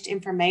finished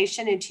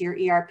information into your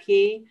ERP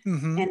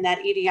in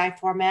that EDI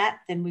format,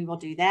 then we will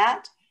do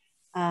that.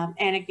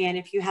 And again,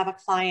 if you have a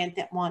client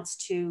that wants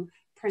to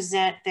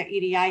present their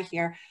EDI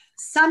here,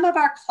 some of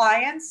our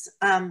clients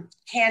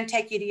can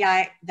take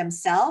EDI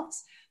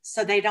themselves,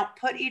 so they don't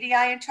put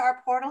EDI into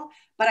our portal.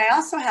 But I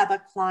also have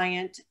a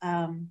client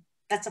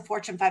that's a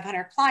Fortune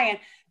 500 client.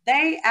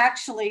 They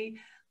actually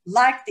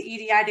like the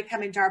EDI to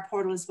come into our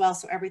portal as well,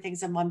 so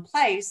everything's in one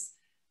place.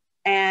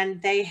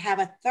 And they have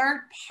a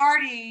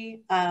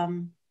third-party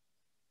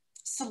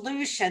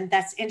solution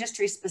that's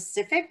industry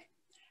specific.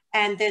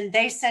 And then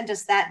they send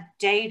us that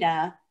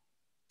data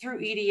through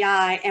EDI,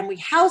 and we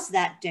house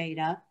that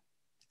data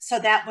so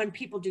that when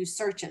people do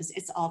searches,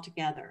 it's all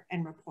together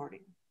and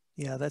reporting.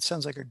 Yeah, that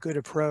sounds like a good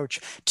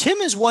approach. Tim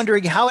is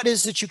wondering how it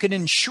is that you can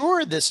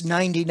ensure this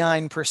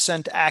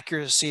 99%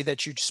 accuracy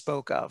that you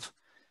spoke of.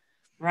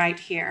 Right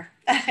here.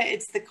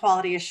 It's the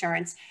quality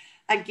assurance.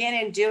 Again,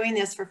 in doing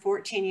this for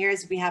 14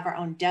 years, we have our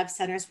own dev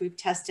centers. We've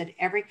tested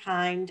every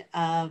kind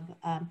of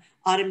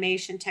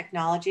automation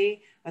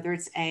technology, whether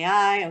it's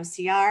AI,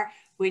 OCR.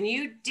 When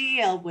you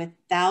deal with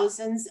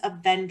thousands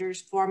of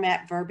vendors,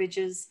 format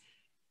verbiages,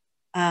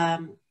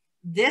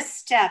 this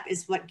step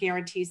is what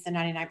guarantees the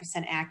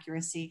 99%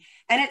 accuracy,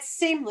 and it's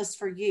seamless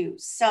for you.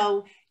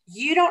 So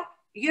you don't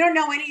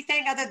know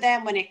anything other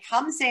than when it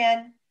comes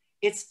in,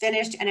 it's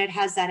finished and it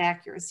has that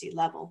accuracy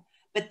level.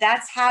 But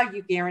that's how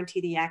you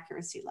guarantee the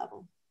accuracy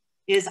level,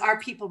 is our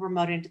people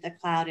remote into the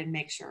cloud and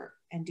make sure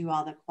and do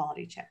all the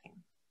quality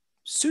checking.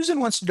 Susan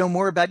wants to know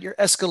more about your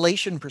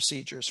escalation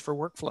procedures for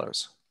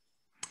workflows.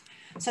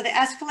 So the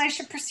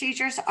escalation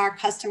procedures are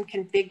custom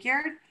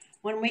configured.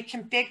 When we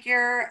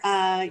configure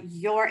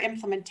your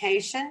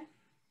implementation,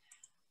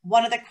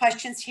 one of the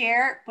questions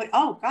here,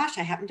 oh gosh,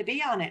 I happen to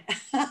be on it.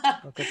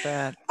 Look at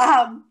that.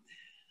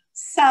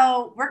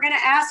 So we're going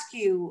to ask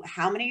you,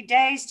 how many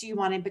days do you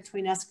want in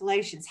between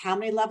escalations? How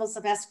many levels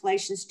of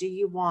escalations do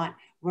you want?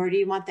 Where do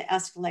you want the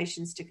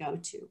escalations to go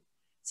to?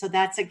 So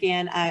that's,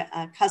 again,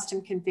 a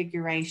custom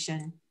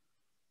configuration.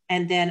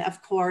 And then,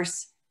 of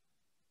course,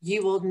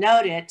 you will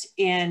note it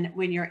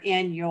when you're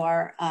in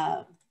your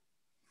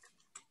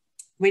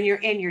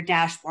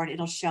dashboard.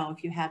 It'll show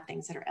if you have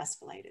things that are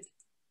escalated.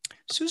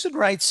 Susan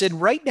writes in,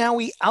 right now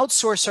we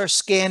outsource our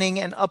scanning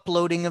and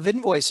uploading of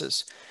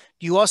invoices.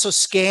 Do you also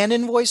scan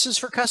invoices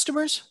for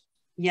customers?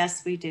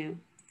 Yes, we do.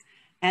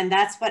 And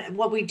that's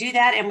what we do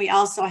that. And we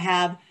also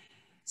have,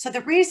 so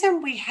the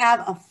reason we have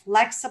a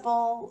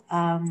flexible,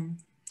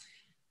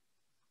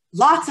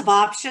 lots of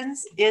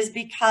options is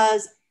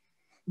because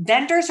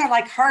vendors are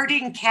like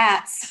herding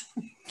cats.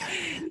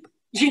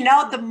 You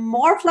know, the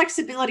more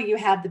flexibility you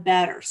have, the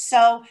better.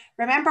 So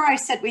remember I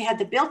said we had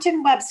the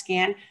built-in web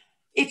scan.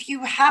 If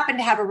you happen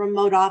to have a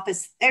remote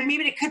office, and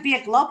maybe it could be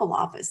a global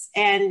office,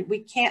 and we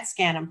can't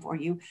scan them for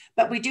you,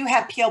 but we do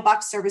have PO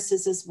box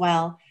services as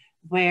well,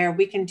 where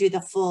we can do the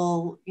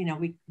full, you know,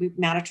 we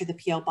monitor the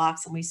PO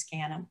box and we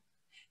scan them.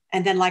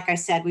 And then, like I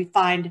said, we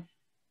find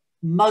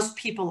most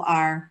people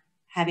are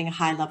having a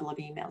high level of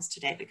emails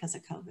today because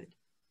of COVID.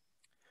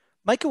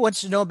 Micah wants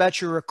to know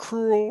about your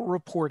accrual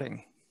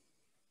reporting.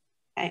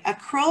 Okay.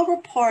 Accrual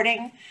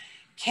reporting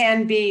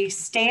can be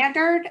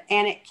standard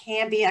and it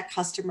can be a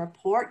custom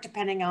report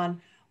depending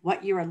on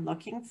what you are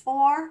looking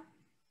for.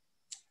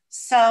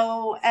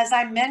 So as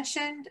I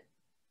mentioned,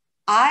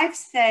 I've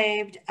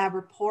saved a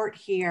report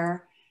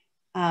here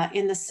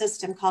in the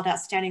system called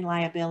Outstanding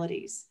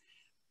Liabilities,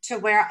 to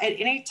where at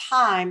any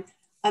time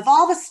of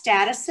all the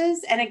statuses,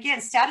 and again,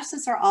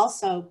 statuses are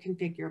also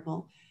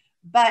configurable,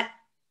 but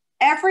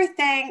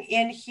everything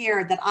in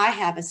here that I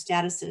have as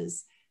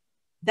statuses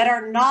that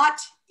are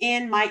not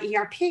in my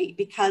ERP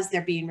because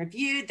they're being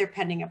reviewed, they're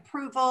pending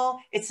approval,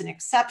 it's an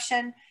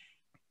exception.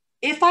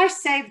 If I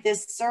save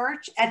this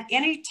search, at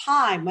any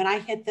time when I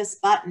hit this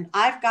button,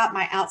 I've got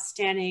my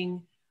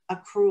outstanding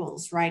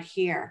accruals right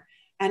here,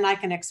 and I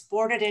can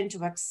export it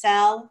into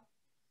Excel,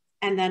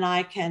 and then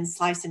I can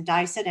slice and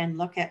dice it and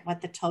look at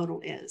what the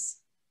total is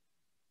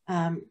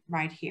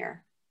right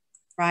here,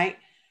 right?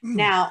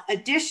 Now,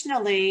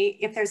 additionally,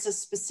 if there's a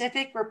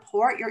specific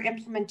report, your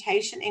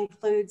implementation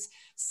includes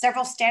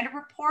several standard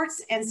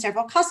reports and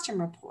several custom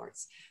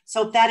reports.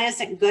 So if that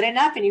isn't good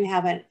enough and you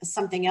have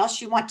something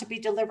else you want to be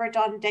delivered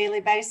on a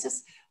daily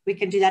basis, we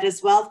can do that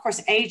as well. Of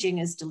course, aging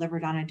is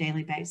delivered on a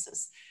daily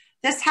basis.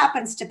 This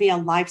happens to be a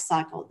life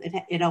cycle.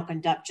 It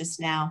opened up just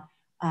now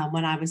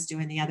when I was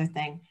doing the other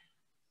thing.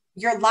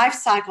 Your life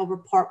cycle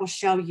report will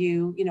show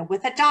you,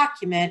 with a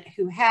document,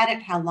 who had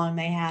it, how long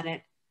they had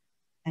it,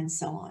 and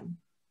so on.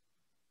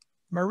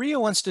 Maria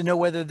wants to know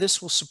whether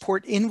this will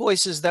support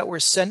invoices that were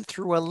sent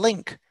through a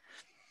link.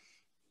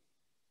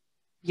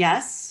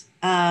 Yes,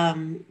 but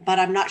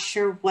I'm not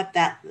sure what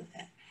that...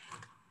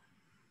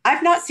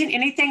 I've not seen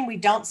anything we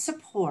don't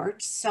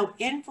support. So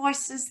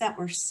invoices that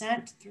were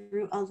sent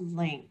through a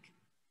link.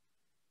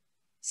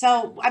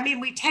 So, I mean,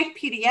 we take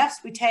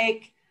PDFs, we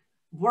take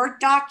Word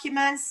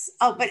documents.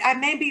 Oh, but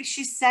maybe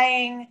she's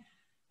saying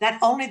that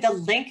only the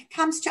link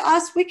comes to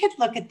us. We could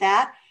look at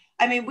that.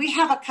 I mean, we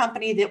have a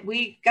company that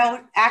we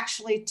go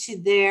actually to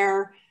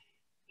their,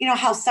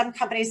 how some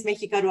companies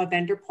make you go to a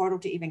vendor portal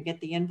to even get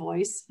the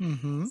invoice.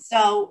 Mm-hmm.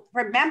 So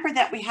remember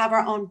that we have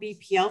our own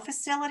BPO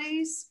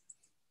facilities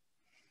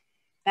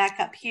back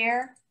up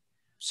here.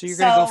 So you're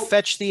going to go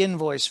fetch the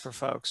invoice for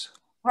folks.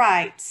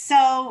 Right.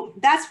 So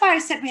that's why I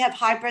said we have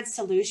hybrid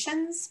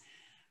solutions,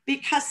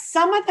 because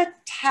some of the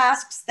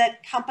tasks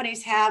that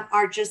companies have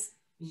are just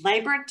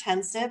labor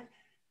intensive.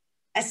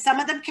 Some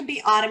of them can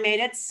be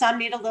automated. Some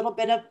need a little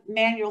bit of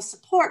manual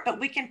support, but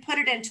we can put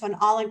it into an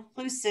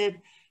all-inclusive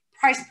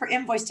price per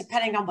invoice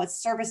depending on what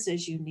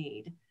services you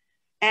need.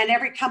 And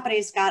every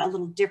company's got a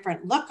little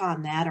different look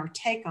on that or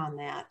take on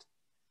that.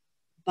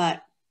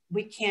 But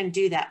we can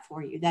do that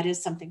for you. That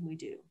is something we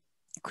do.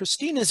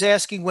 Christine is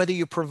asking whether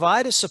you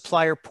provide a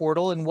supplier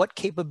portal and what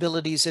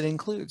capabilities it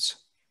includes.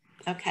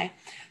 Okay,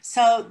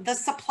 so the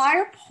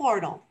supplier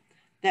portal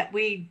that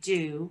we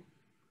do,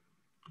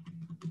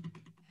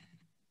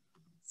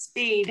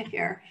 speed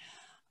here,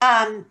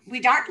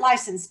 we aren't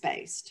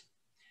license-based.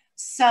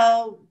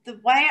 So the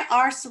way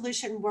our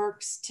solution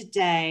works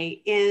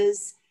today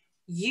is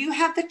you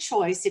have the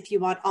choice if you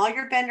want all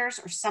your vendors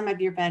or some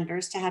of your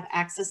vendors to have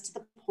access to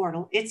the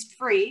portal. It's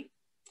free.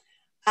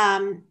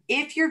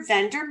 If your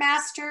vendor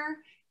master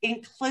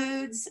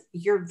includes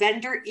your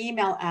vendor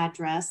email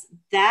address,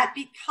 that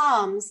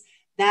becomes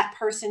that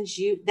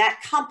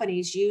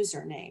company's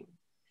username.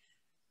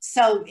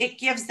 So it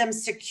gives them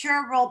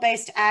secure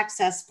role-based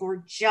access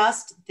for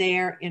just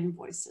their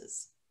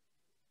invoices.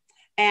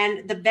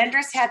 And the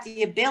vendors have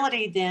the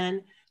ability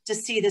then to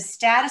see the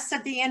status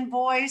of the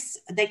invoice.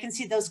 They can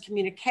see those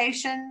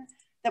communication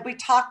that we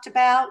talked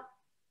about.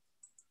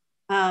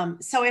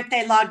 So if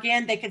they log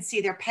in, they could see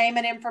their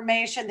payment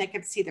information, they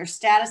could see their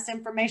status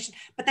information,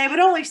 but they would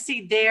only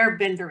see their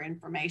vendor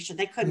information.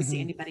 They couldn't see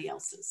anybody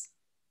else's.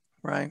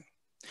 Right.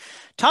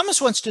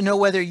 Thomas wants to know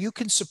whether you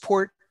can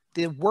support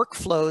the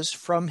workflows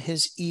from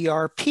his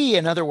ERP.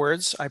 In other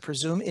words, I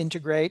presume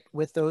integrate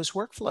with those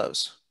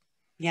workflows.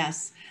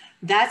 Yes,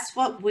 that's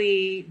what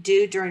we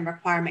do during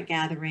requirement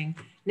gathering.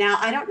 Now,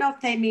 I don't know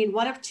if they mean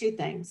one of two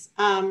things.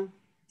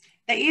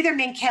 They either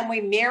mean, can we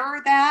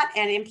mirror that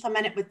and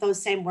implement it with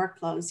those same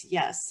workflows?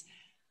 Yes.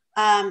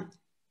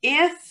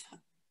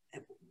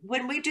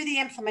 When we do the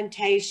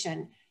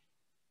implementation,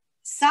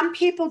 some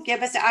people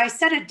give us, I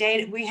said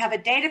we have a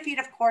data feed,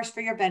 of course,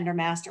 for your vendor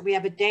master. We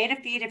have a data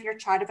feed of your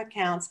chart of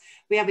accounts.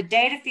 We have a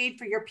data feed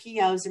for your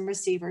POs and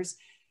receivers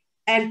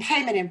and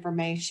payment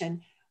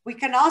information. We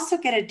can also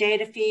get a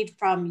data feed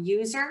from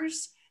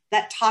users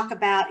that talk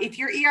about, if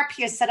your ERP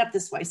is set up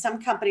this way,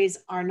 some companies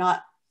are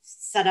not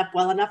set up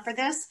well enough for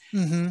this,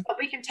 but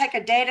we can take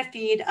a data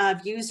feed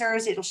of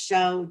users. It'll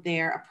show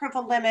their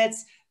approval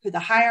limits, who the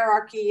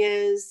hierarchy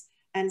is,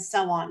 and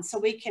so on. So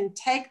we can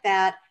take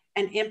that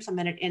and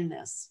implement it in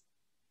this.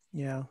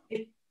 Yeah.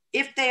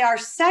 If they are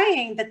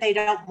saying that they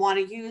don't want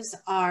to use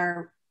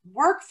our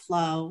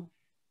workflow,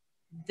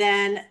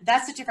 then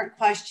that's a different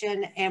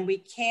question, and we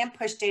can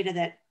push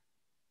data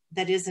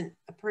that isn't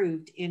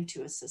approved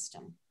into a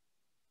system.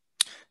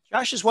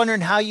 Josh is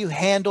wondering how you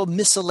handle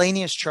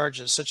miscellaneous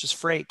charges such as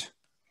freight.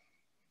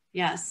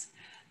 Yes,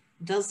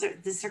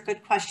 these are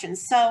good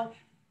questions. So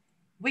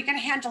we can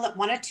handle it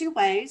one of two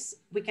ways.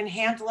 We can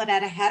handle it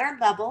at a header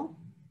level,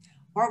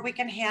 or we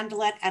can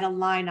handle it at a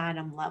line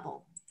item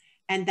level.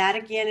 And that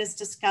again is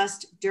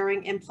discussed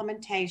during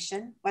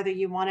implementation, whether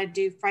you want to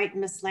do freight and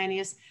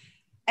miscellaneous.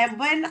 And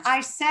when I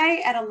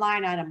say at a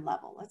line item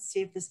level, let's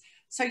see if this,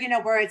 so you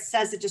know where it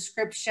says a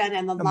description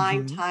and the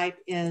line type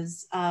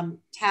is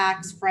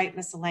tax, freight,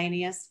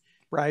 miscellaneous.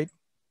 Right.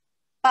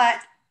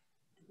 But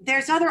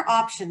there's other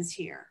options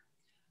here.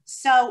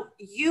 So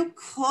you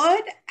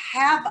could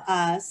have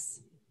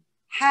us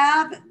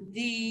have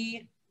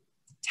the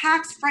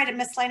tax, freight, and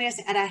miscellaneous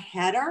at a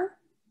header.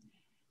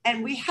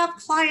 And we have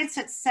clients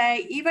that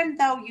say, even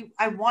though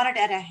I want it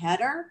at a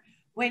header,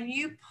 when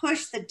you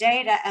push the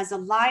data as a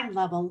line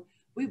level,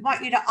 we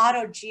want you to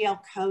auto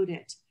GL code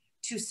it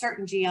to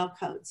certain GL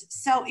codes.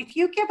 So if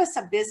you give us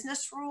a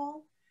business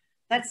rule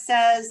that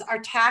says our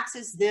tax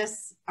is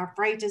this, our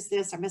freight is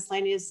this, our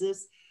miscellaneous is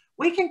this.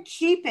 We can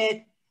keep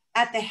it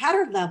at the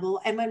header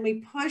level. And when we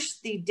push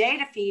the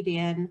data feed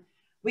in,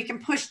 we can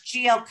push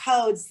GL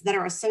codes that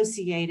are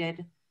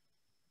associated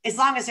as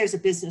long as there's a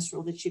business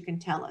rule that you can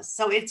tell us.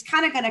 So it's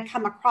kind of going to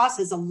come across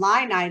as a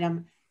line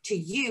item to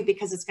you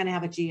because it's going to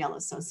have a GL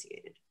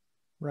associated.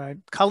 Right.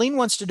 Colleen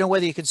wants to know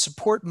whether you can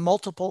support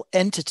multiple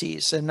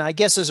entities. And I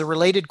guess as a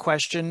related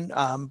question,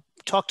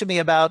 talk to me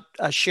about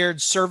a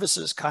shared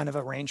services kind of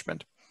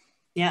arrangement.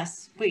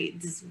 Yes,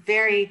 this is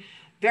very,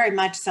 very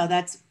much so.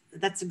 That's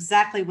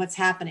exactly what's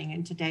happening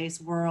in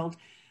today's world.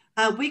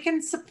 We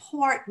can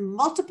support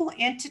multiple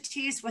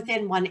entities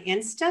within one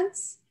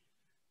instance,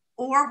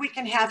 or we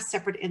can have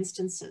separate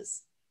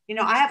instances. You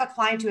know, I have a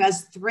client who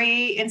has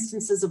 3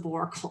 instances of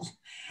Oracle,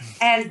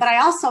 but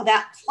I also,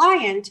 that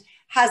client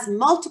has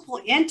multiple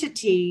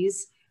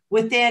entities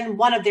within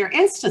one of their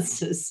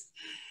instances.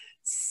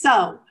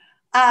 So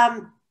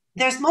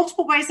there's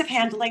multiple ways of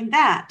handling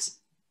that.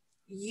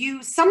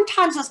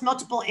 Sometimes those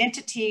multiple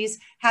entities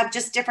have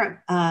just different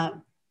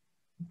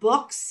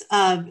books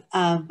in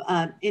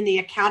the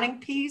accounting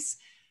piece.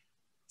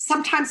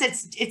 Sometimes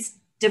it's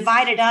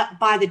divided up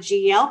by the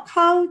GL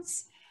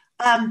codes,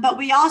 but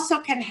we also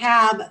can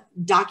have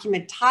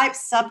document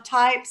types,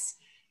 subtypes.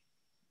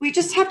 We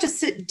just have to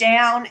sit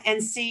down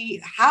and see,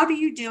 how do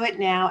you do it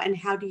now and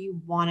how do you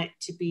want it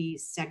to be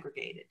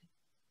segregated?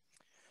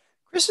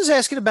 Chris is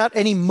asking about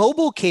any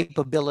mobile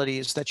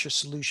capabilities that your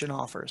solution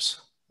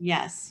offers.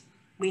 Yes,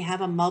 we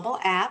have a mobile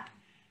app.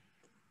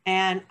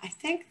 And I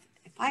think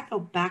if I go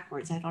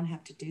backwards, I don't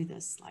have to do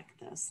this like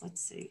this.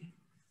 Let's see.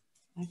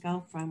 I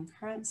go from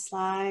current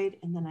slide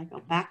and then I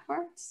go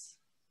backwards.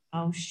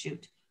 Oh,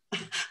 shoot.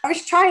 I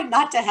was trying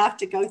not to have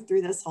to go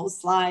through this whole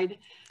slide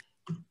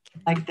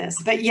like this.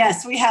 But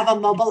yes, we have a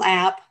mobile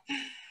app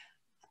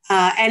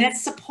and it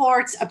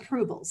supports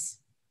approvals.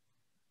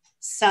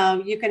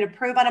 So you can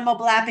approve on a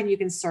mobile app and you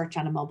can search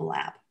on a mobile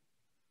app.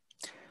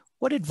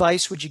 What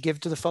advice would you give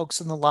to the folks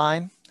on the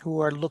line who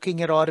are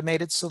looking at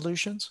automated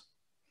solutions?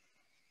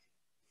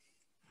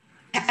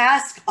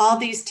 Ask all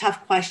these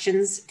tough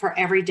questions for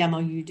every demo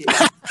you do.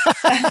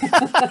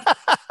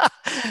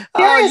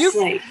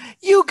 Seriously.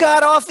 You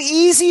got off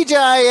easy,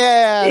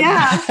 Diane.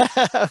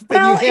 Yeah.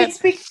 Well,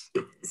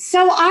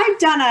 so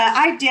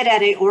I did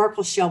at a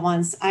Oracle show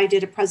once, I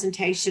did a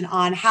presentation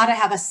on how to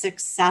have a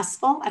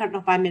successful, I don't know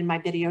if I'm in my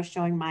video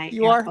showing my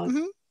You are?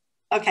 Mm-hmm.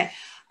 Okay.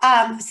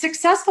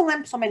 Successful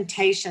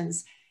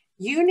implementations,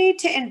 you need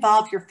to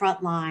involve your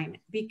front line,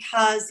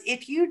 because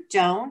if you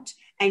don't,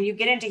 and you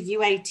get into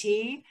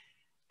UAT,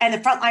 and the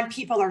frontline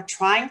people are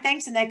trying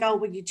things and they go,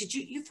 well,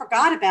 you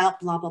forgot about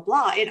blah, blah,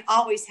 blah. It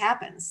always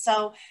happens.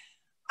 So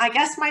I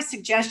guess my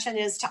suggestion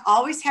is to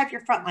always have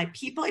your frontline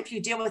people. If you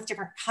deal with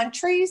different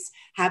countries,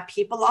 have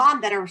people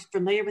on that are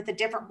familiar with the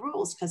different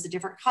rules, because the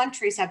different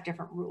countries have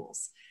different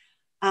rules.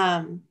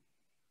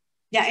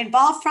 Yeah,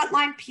 involve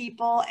frontline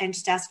people and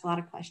just ask a lot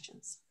of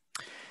questions.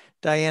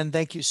 Diane,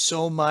 thank you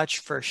so much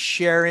for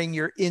sharing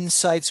your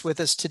insights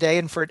with us today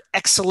and for an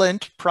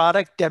excellent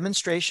product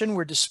demonstration.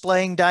 We're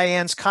displaying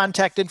Diane's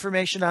contact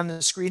information on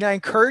the screen. I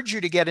encourage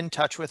you to get in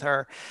touch with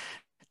her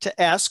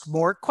to ask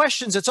more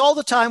questions. It's all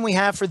the time we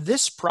have for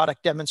this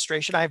product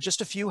demonstration. I have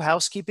just a few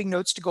housekeeping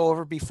notes to go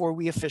over before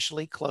we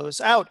officially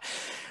close out.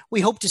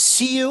 We hope to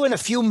see you in a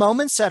few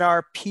moments at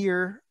our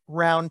peer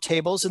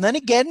roundtables, and then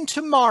again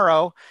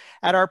tomorrow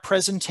at our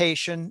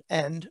presentation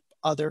and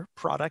other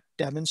product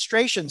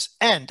demonstrations.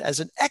 And as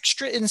an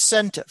extra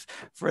incentive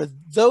for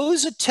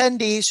those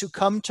attendees who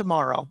come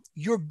tomorrow,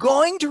 you're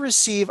going to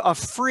receive a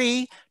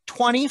free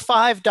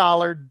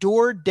 $25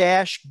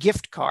 DoorDash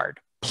gift card.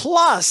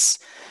 Plus,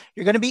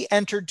 you're going to be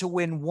entered to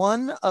win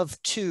one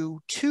of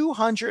 2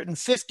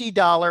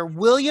 $250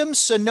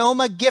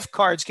 Williams-Sonoma gift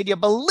cards. Can you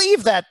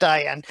believe that,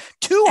 Diane?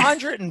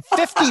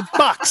 250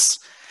 bucks.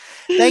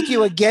 Thank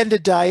you again to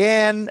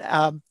Diane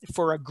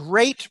for a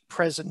great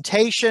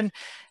presentation.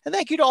 And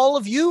thank you to all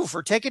of you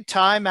for taking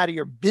time out of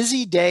your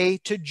busy day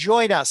to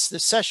join us.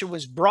 This session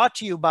was brought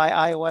to you by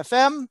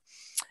IOFM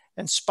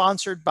and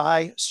sponsored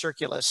by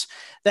Circulus.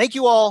 Thank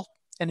you all,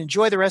 and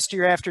enjoy the rest of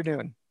your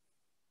afternoon.